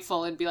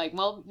spiteful and be like,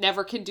 well,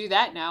 never can do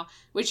that now,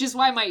 which is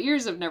why my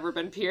ears have never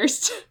been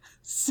pierced.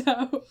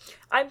 So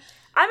I'm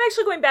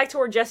actually going back to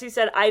where Jesse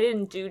said I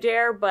didn't do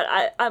Dare, but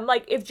I'm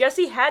like, if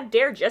Jesse had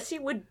Dare, Jesse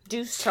would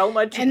do so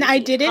much. And I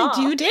didn't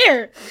do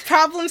Dare.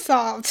 Problem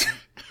solved.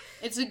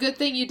 It's a good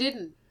thing you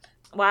didn't.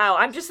 Wow,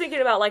 I'm just thinking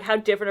about, like, how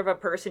different of a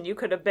person you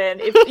could have been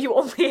if you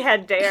only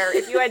had Dare.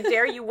 If you had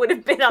Dare, you would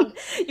have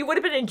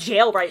been in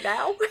jail right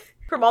now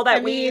from all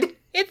that weed.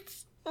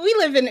 We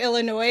live in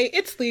Illinois.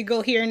 It's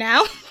legal here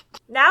now.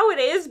 Now it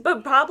is,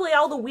 but probably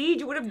all the weed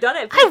you would have done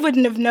it for. I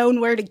wouldn't have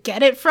known where to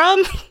get it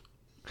from.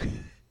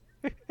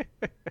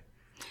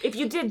 If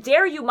you did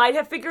Dare, you might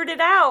have figured it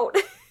out.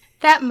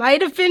 That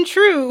might have been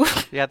true.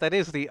 Yeah, that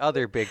is the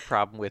other big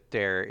problem with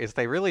Dare, is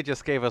they really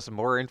just gave us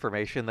more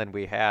information than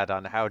we had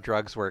on how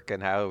drugs work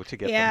and how to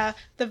get them. Yeah,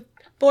 the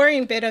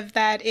boring bit of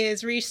that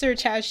is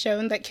research has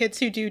shown that kids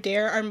who do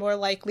Dare are more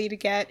likely to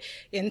get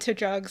into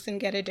drugs and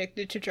get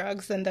addicted to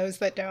drugs than those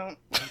that don't.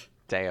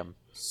 Damn.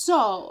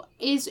 So,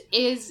 is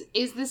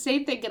the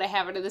same thing going to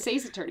happen to this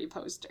Ace Attorney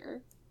poster?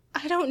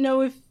 I don't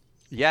know if...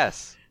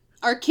 Yes.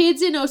 Are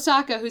kids in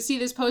Osaka who see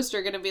this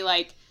poster going to be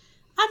like,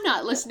 I'm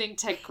not listening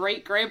to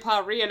Great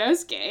Grandpa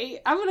Ryunosuke.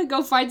 I'm going to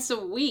go find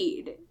some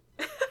weed.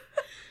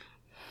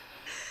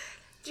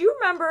 Do you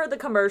remember the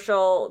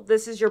commercial,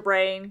 this is your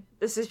brain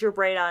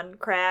on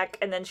crack,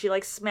 and then she,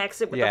 like,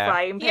 smacks it with the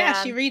frying pan?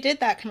 Yeah, she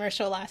redid that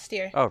commercial last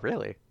year. Oh,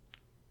 really?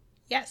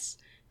 Yes.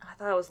 I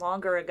thought it was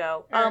longer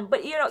ago.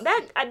 But, you know,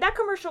 that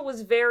commercial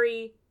was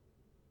very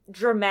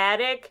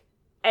dramatic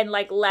and,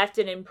 like, left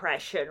an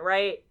impression,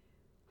 right?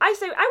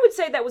 I would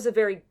say that was a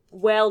very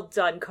well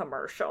done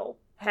commercial.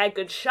 It had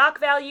good shock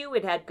value,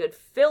 it had good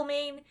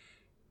filming,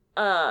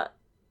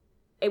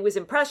 it was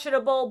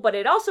impressionable, but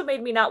it also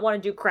made me not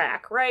want to do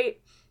crack, right?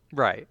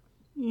 Right.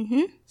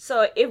 Mm-hmm.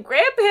 So if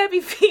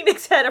Grandpappy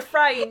Phoenix had a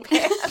frying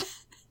pan...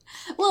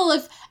 Well,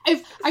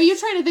 if are you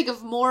trying to think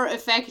of more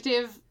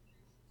effective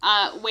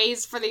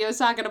ways for the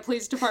Osaka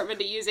Police Department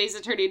to use Ace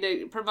Attorney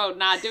to promote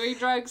not doing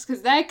drugs?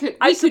 Because we could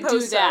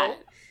do that.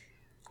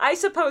 I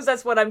suppose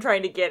that's what I'm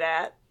trying to get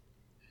at.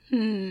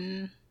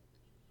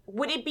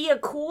 Would it be a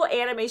cool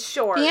anime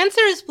short? The answer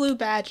is Blue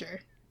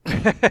Badger.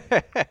 That's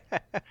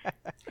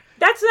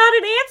not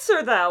an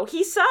answer, though.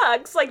 He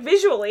sucks, like,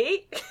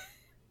 visually.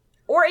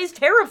 Or is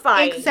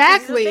terrifying.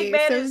 Exactly. He's a big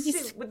man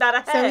without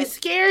a head. So he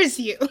scares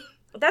you.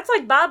 That's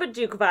like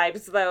Babadook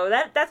vibes, though.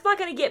 That's not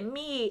going to get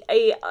me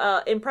a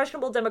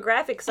impressionable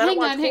demographic, because I don't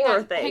watch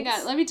horror things. Hang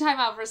on, let me time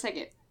out for a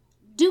second.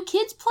 Do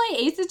kids play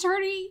Ace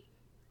Attorney?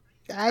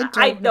 I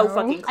don't know. No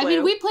fucking clue. I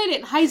mean, we played it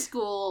in high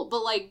school,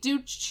 but, like, do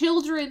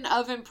children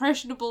of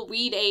impressionable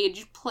weed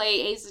age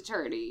play Ace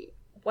Attorney?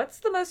 What's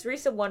the most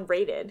recent one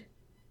rated?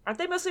 Aren't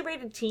they mostly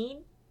rated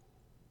teen?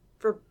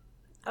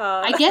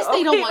 I guess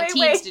they don't want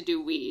teens to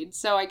do weed,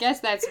 so I guess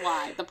that's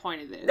why, the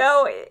point of this.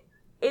 No,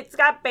 it's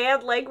got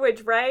bad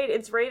language, right?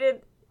 It's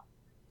rated...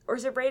 Or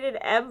is it rated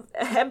M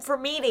for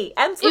Meanie?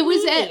 M for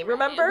Meanie,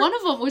 remember? One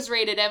of them was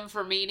rated M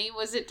for Meanie.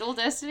 Was it Dual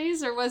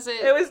Destinies, or was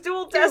it... It was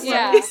Dual Destinies.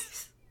 Yeah.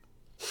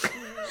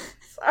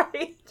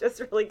 Sorry, just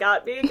really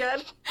got me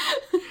again.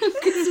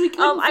 Because we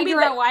couldn't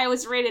figure out why it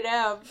was rated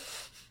M.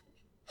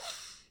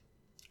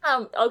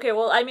 Okay,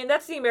 well, I mean,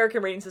 that's the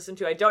American rating system,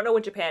 too. I don't know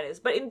what Japan is.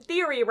 But in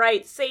theory,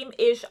 right,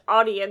 same-ish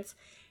audience,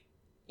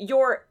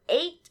 your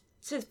 8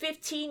 to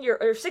 15 or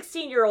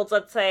 16-year-olds,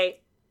 let's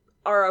say,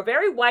 are a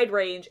very wide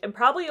range, and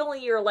probably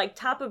only your, like,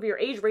 top of your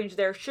age range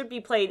there should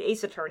be playing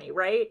Ace Attorney,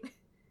 right?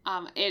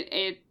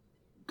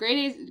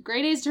 Great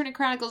Ace Attorney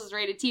Chronicles is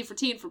rated T for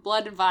teen for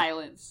blood and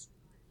violence.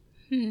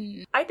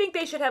 I think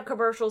they should have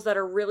commercials that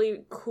are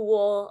really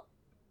cool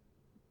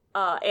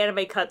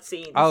anime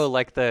cutscenes. Oh,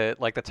 like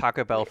the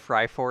Taco Bell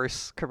Fry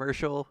Force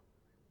commercial?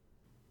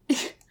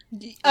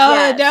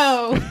 Oh,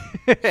 no.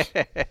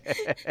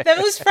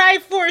 Those Fry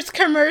Force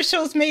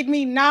commercials made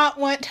me not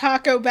want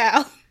Taco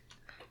Bell.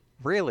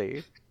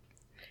 Really?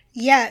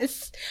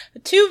 Yes.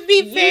 To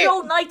be You fair,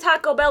 don't like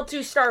Taco Bell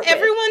to start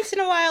every with. once in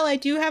a while I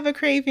do have a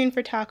craving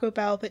for Taco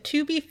Bell, but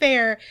to be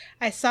fair,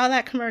 I saw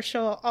that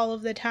commercial all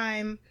of the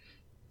time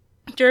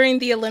during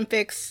the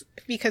Olympics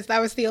because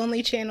that was the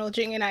only channel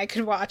Jing and I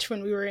could watch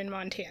when we were in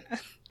Montana.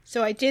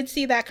 So I did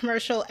see that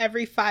commercial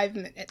every 5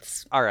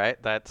 minutes. All right,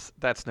 that's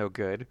no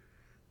good.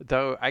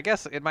 Though I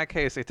guess in my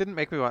case, it didn't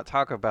make me want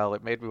Taco Bell.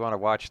 It made me want to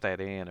watch that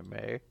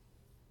anime.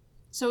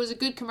 So it was a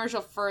good commercial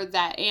for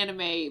that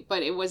anime,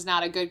 but it was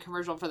not a good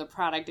commercial for the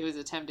product it was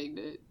attempting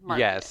to market.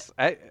 Yes,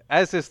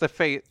 as is the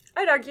fate.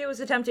 I'd argue it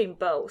was attempting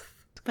both.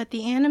 But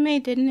the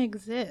anime didn't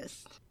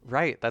exist.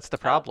 Right, that's the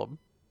problem.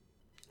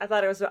 I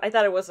thought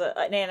it was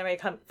an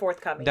anime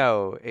forthcoming.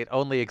 No, it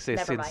only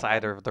exists Never mind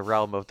inside then. of the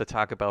realm of the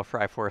Taco Bell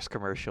Fry Force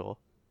commercial.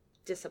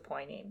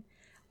 Disappointing.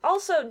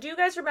 Also, do you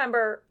guys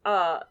remember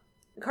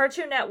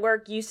Cartoon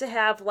Network used to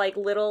have like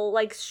little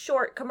like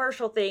short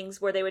commercial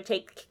things where they would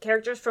take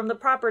characters from the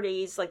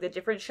properties, like the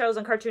different shows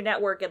on Cartoon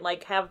Network, and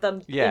like have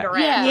them Yeah. interact.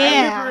 Yeah,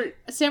 Yeah. I remember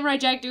Samurai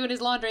Jack doing his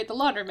laundry at the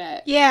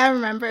laundromat. Yeah, I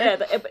remember.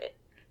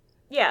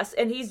 Yes,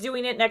 and he's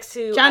doing it next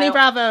to Johnny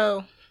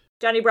Bravo.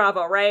 Johnny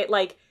Bravo, right?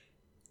 Like,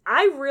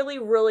 I really,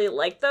 really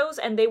liked those,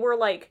 and they were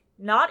like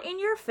not in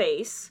your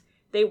face.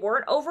 They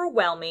weren't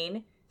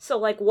overwhelming. So,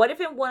 like, what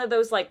if in one of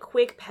those like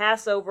quick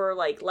pass over,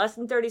 like less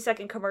than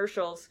 30-second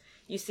commercials,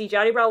 you see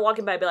Johnny Bravo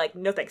walking by, and be like,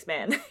 "No thanks,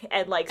 man,"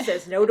 and like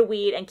says no to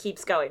weed and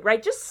keeps going,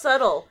 right? Just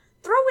subtle.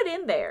 Throw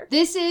it in there.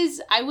 This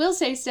is, I will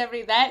say,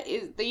 Stephanie, that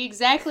is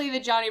exactly the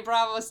Johnny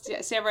Bravo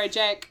Samurai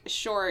Jack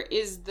short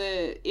is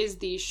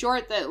the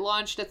short that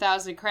launched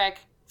 1,000 crack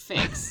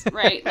fix,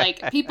 right?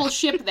 Like, people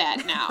ship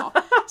that now.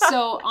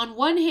 So, on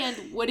one hand,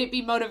 would it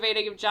be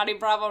motivating if Johnny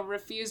Bravo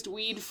refused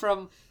weed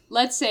from,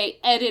 let's say,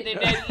 Ed in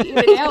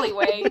an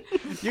alleyway?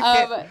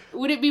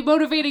 Would it be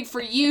motivating for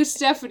you,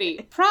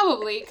 Stephanie?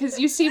 Probably, because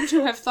you seem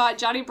to have thought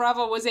Johnny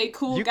Bravo was a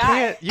cool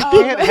guy. You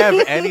can't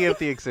have any of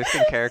the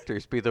existing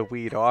characters be the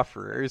weed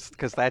offerers,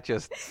 because that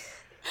just...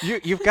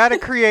 You've got to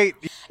create...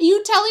 Are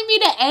you telling me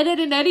to Ed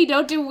and Eddie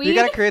don't do weed? You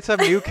got to create some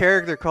new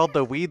character called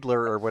the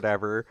Weedler or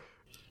whatever.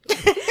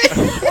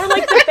 Or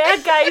like the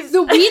bad guys.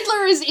 The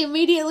Weedler is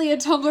immediately a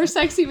Tumblr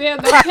sexy man,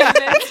 though,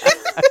 Kevin.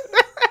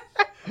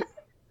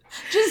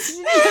 just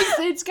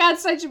it's got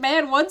such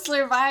Mad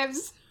Onceler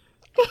vibes.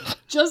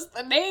 Just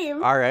the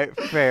name. All right,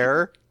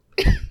 fair.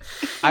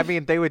 I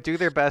mean, they would do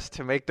their best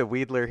to make the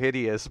Weedler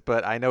hideous,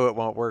 but I know it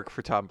won't work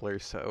for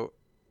Tumblr, so...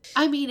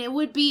 I mean, it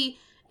would be...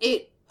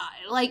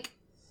 like...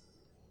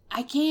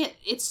 I can't...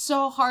 It's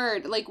so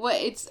hard. Like, what...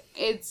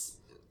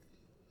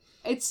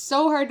 It's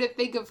so hard to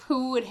think of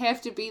who would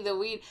have to be the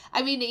weed.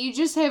 I mean, you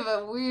just have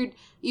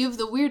you have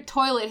the weird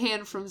toilet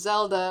hand from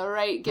Zelda,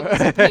 right? Give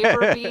us a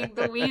paper being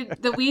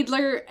the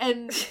Weedler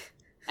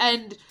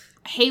and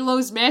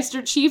Halo's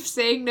Master Chief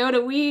saying no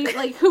to weed.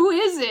 Like, who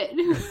is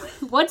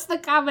it? What's the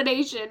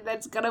combination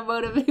that's gonna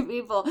motivate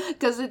people?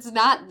 Because it's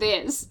not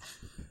this.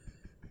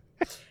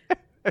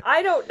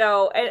 I don't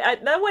know.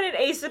 And that one in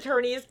Ace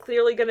Attorney is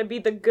clearly going to be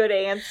the good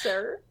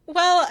answer.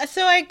 Well,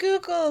 so I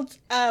googled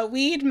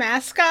weed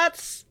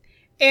mascots,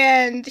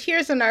 and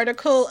here's an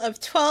article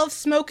of 12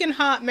 smoking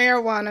hot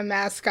marijuana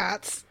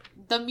mascots.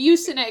 The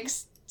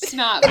Mucinex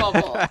snot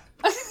bubble.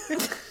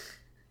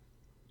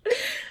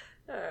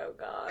 Oh,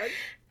 God.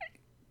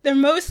 They're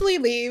mostly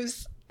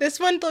leaves. This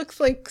one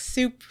looks like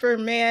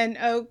Superman.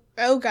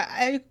 Oh God.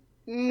 I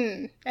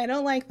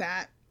don't like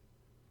that.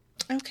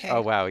 Okay.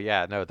 Oh, wow,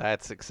 yeah, no,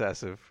 that's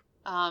excessive.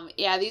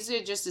 Yeah, these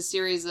are just a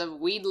series of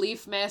weed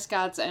leaf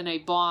mascots and a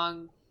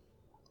bong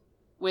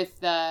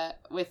with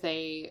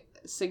a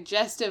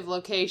suggestive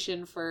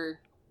location for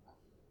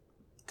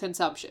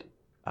consumption.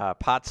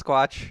 Pot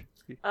Squatch?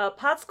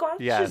 Pot Squatch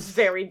Yes. is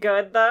very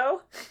good,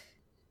 though.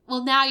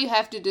 Well, now you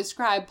have to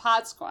describe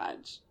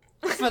Potsquatch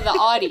for the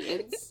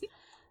audience.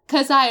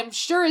 Because I am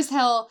sure as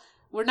hell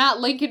we're not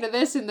linking to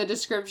this in the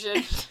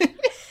description.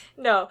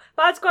 No,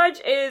 Pot Squatch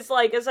is,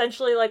 like,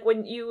 essentially, like,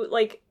 when you,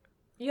 like,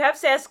 you have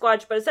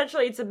Sasquatch, but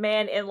essentially it's a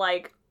man in,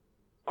 like,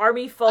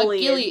 army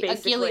foliage,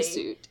 basically. A ghillie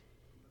suit.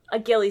 A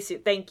ghillie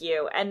suit, thank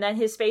you. And then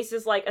his face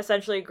is, like,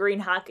 essentially a green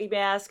hockey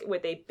mask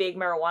with a big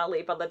marijuana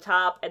leaf on the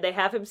top, and they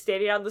have him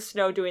standing on the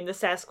snow doing the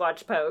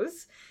Sasquatch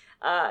pose.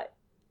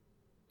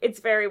 It's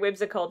very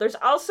whimsical. There's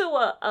also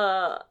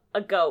a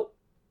goat.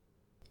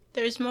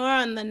 There's more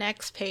on the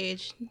next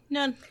page.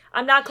 None.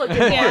 I'm not clicking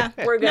more. Yeah.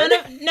 We're good.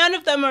 None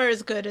of them are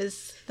as good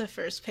as the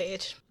first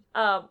page.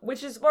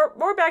 Which is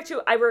more back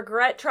to, I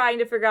regret trying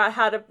to figure out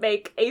how to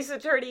make Ace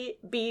Attorney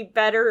be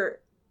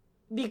better,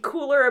 be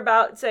cooler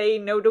about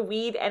saying no to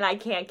weed, and I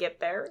can't get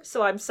there.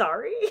 So I'm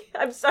sorry.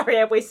 I'm sorry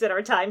I wasted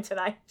our time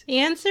tonight. The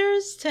answer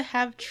is to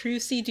have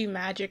Trucy do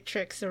magic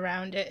tricks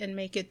around it and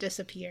make it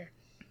disappear.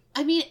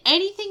 I mean,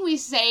 anything we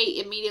say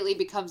immediately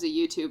becomes a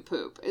YouTube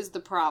poop is the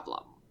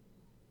problem.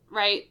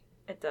 Right?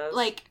 It does.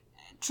 Like,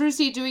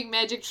 Trucy doing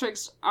magic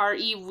tricks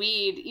re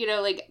weed,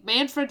 like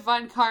Manfred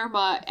von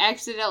Karma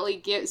accidentally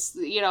gives,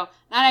 not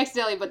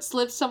accidentally, but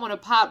slips someone a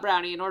pot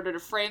brownie in order to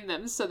frame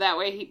them so that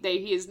way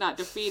he is not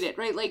defeated,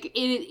 right? Like,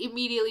 it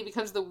immediately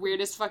becomes the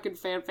weirdest fucking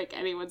fanfic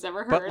anyone's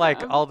ever heard But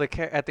like of.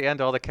 at the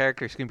end, all the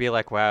characters can be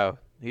like, "Wow,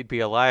 he'd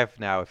be alive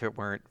now if it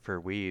weren't for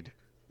weed."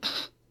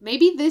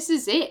 Maybe this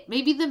is it.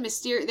 Maybe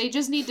they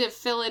just need to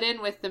fill it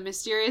in with the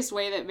mysterious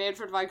way that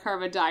Manfred von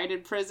Karma died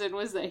in prison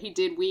was that he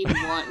did weed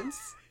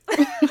once.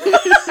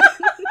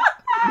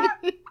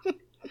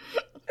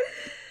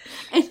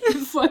 And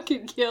you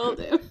fucking killed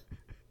him.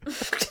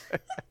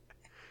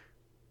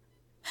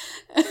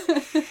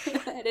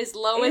 At his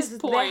lowest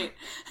point.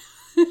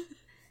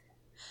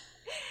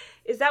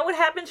 Is that what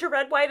happened to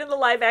Red White in the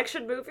live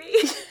action movie?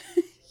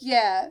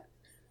 Yeah.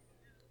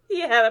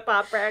 He had a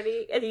pop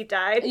brownie and he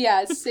died.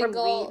 Yeah, a from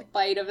single weed.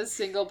 bite of a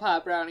single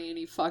pot brownie and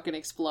he fucking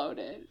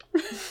exploded.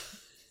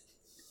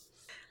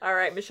 All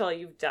right, Michelle,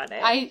 you've done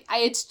it.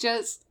 It's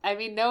just,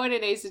 no one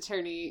in Ace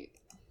Attorney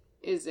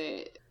is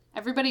it.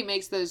 Everybody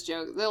makes those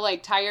jokes. They're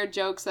like tired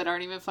jokes that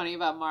aren't even funny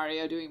about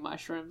Mario doing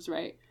mushrooms,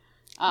 right?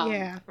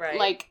 Yeah. Right.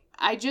 Like,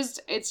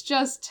 it's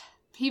just,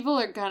 people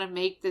are gonna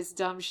make this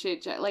dumb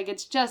shit. Like,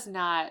 it's just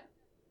not.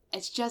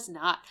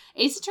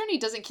 Ace Attorney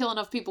doesn't kill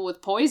enough people with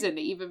poison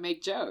to even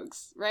make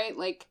jokes, right?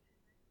 Like,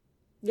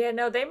 yeah,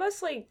 no, they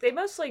mostly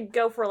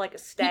go for like a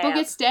stab. people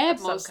get stabbed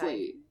of some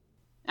mostly. kind.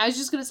 I was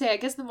just gonna say, I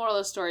guess the moral of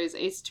the story is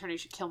Ace Attorney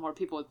should kill more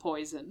people with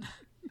poison.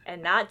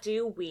 And not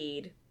do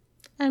weed.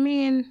 I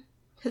mean,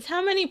 because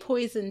how many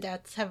poison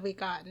deaths have we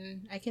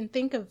gotten? I can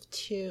think of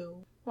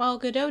 2. Well,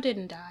 Godot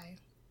didn't die.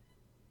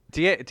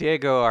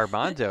 Diego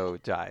Armando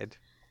died.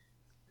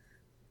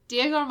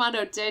 Diego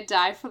Armando did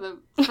die from the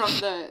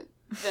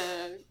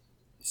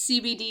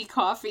CBD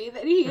coffee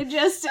that he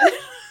ingested.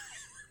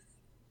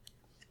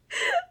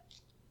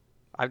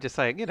 I'm just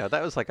saying,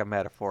 that was like a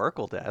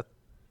metaphorical death.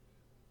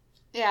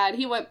 Yeah, and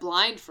he went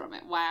blind from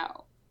it.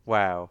 Wow.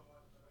 Wow.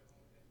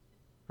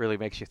 Really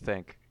makes you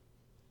think.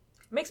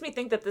 Makes me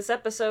think that this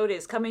episode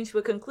is coming to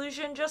a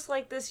conclusion just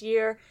like this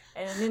year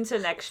and into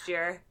next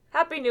year.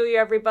 Happy New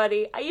Year,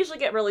 everybody. I usually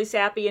get really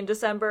sappy in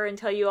December and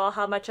tell you all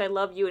how much I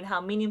love you and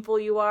how meaningful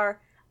you are.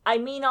 I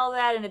mean all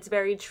that, and it's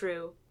very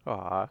true.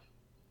 Aw.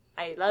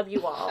 I love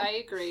you all.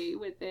 I agree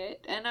with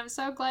it. And I'm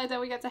so glad that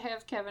we got to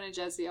have Kevin and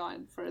Jesse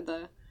on for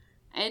the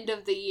end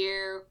of the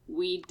year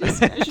weed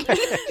discussion.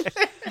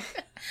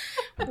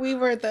 We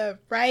were the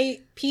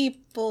right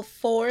people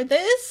for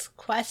this? ?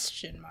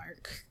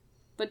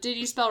 But did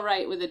you spell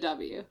right with a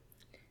W?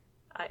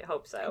 I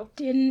hope so.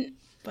 Didn't,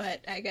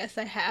 but I guess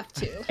I have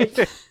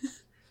to.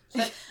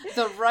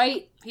 The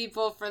right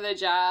people for the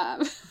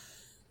job.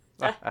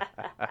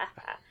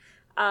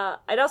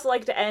 I'd also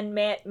like to end,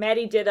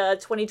 Maddie did a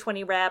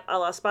 2020 wrap a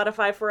la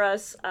Spotify for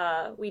us.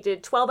 We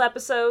did 12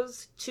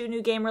 episodes, 2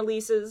 new game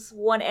releases,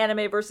 1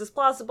 anime versus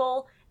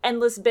plausible,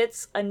 Endless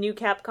Bits, a new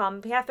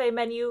Capcom cafe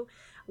menu,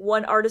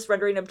 1 artist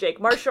rendering of Jake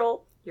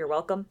Marshall. You're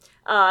welcome.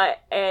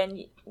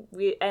 And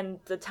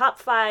the top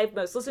 5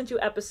 most listened to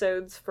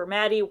episodes for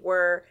Maddie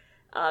were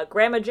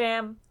Grandma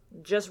Jam,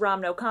 Just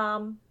Rom No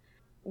Com,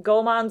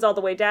 Goemon's All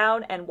the Way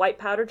Down, and White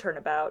Powder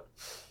Turnabout.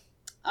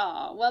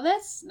 Oh, well,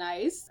 that's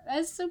nice.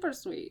 That's super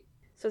sweet.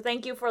 So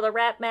thank you for the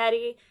wrap,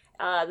 Maddie.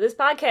 This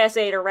podcast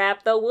ain't a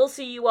wrap, though. We'll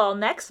see you all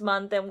next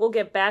month, and we'll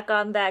get back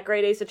on that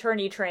Great Ace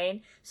Attorney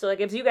train. So that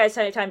gives you guys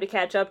time to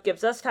catch up,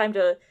 gives us time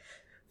to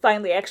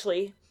finally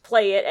actually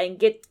play it and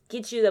get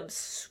you the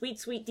sweet,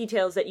 sweet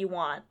details that you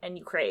want and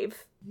you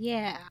crave.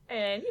 Yeah.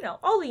 And,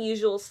 all the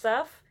usual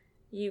stuff.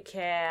 You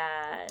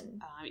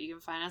can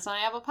find us on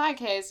Apple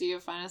Podcasts. You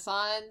can find us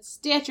on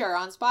Stitcher,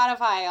 on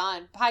Spotify,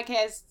 on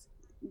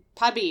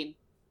Podbean.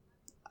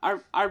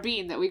 Our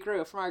bean that we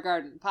grew from our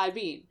garden,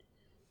 Podbean.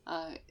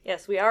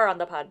 Yes, we are on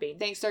the Podbean.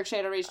 Thanks, Dark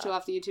Shadow Rage 2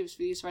 off the YouTubes for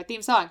the use of our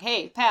theme song.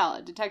 Hey, pal,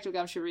 a Detective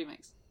Gumshoe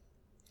remix.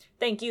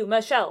 Thank you,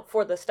 Michelle,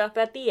 for the stuff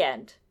at the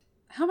end.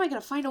 How am I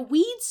going to find a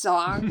weed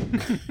song?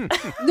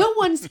 No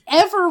one's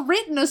ever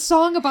written a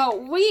song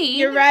about weed.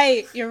 You're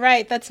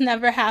right. That's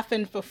never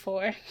happened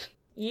before.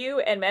 You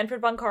and Manfred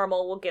von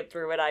Carmel will get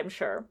through it, I'm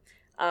sure.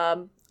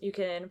 You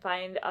can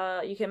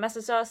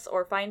message us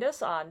or find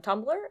us on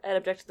Tumblr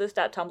at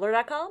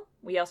objecttothis.tumblr.com.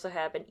 We also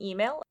have an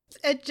email.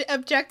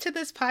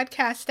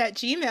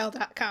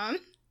 ObjecttoThisPodcast@gmail.com.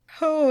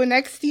 Oh,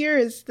 next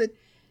year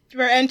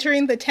we're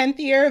entering the 10th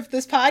year of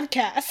this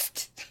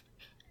podcast.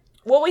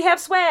 Will we have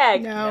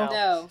swag?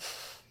 No.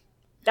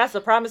 That's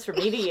a promise from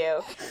me to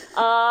you.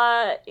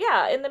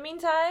 Yeah, in the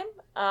meantime,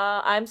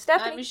 I'm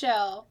Stephanie. I'm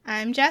Michelle.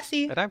 I'm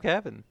Jessie. And I'm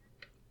Kevin.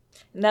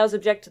 And that was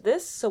Object to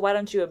This, so why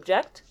don't you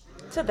object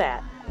to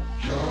that?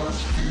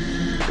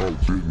 Oh,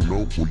 didn't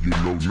know? Well, you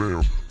know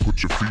now.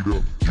 Put your feet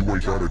up, you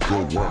ain't gotta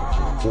go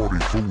out. 40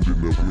 food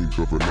in the blink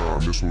of an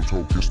eye.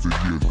 Mistletoe kiss the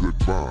year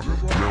goodbye.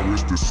 Now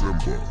it's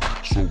December,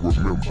 so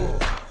remember,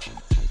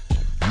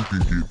 you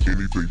can get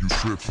anything you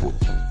sent for.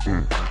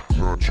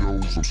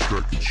 Nachos, I'm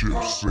stacking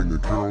chips, singing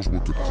carols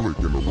with the click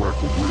and a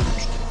rack of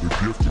ribs. The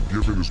gift of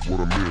giving is what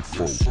I'm in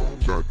for.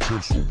 Got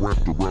tinsel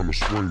wrapped around the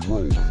swing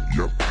roll.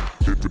 Yep.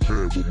 Hit the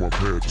pad with my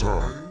pad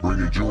tie.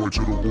 Bringing joy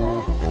to the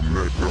world, I'm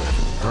that guy.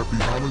 Happy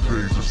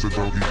holidays, it's a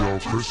doggy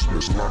dog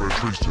Christmas. A lot of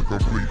treats to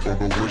complete on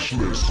the wish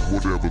list.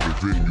 Whatever the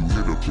venue,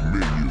 hit up the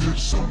menu. If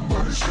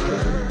somebody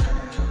said,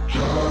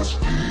 just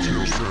eat.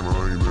 Tell Santa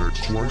I ain't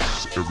asked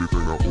twice.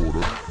 Everything I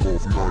order,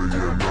 both naughty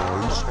and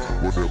nice.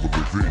 Whatever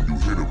the venue,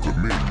 hit up the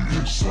menu.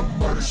 If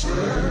somebody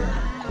said,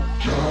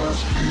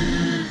 just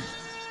eat.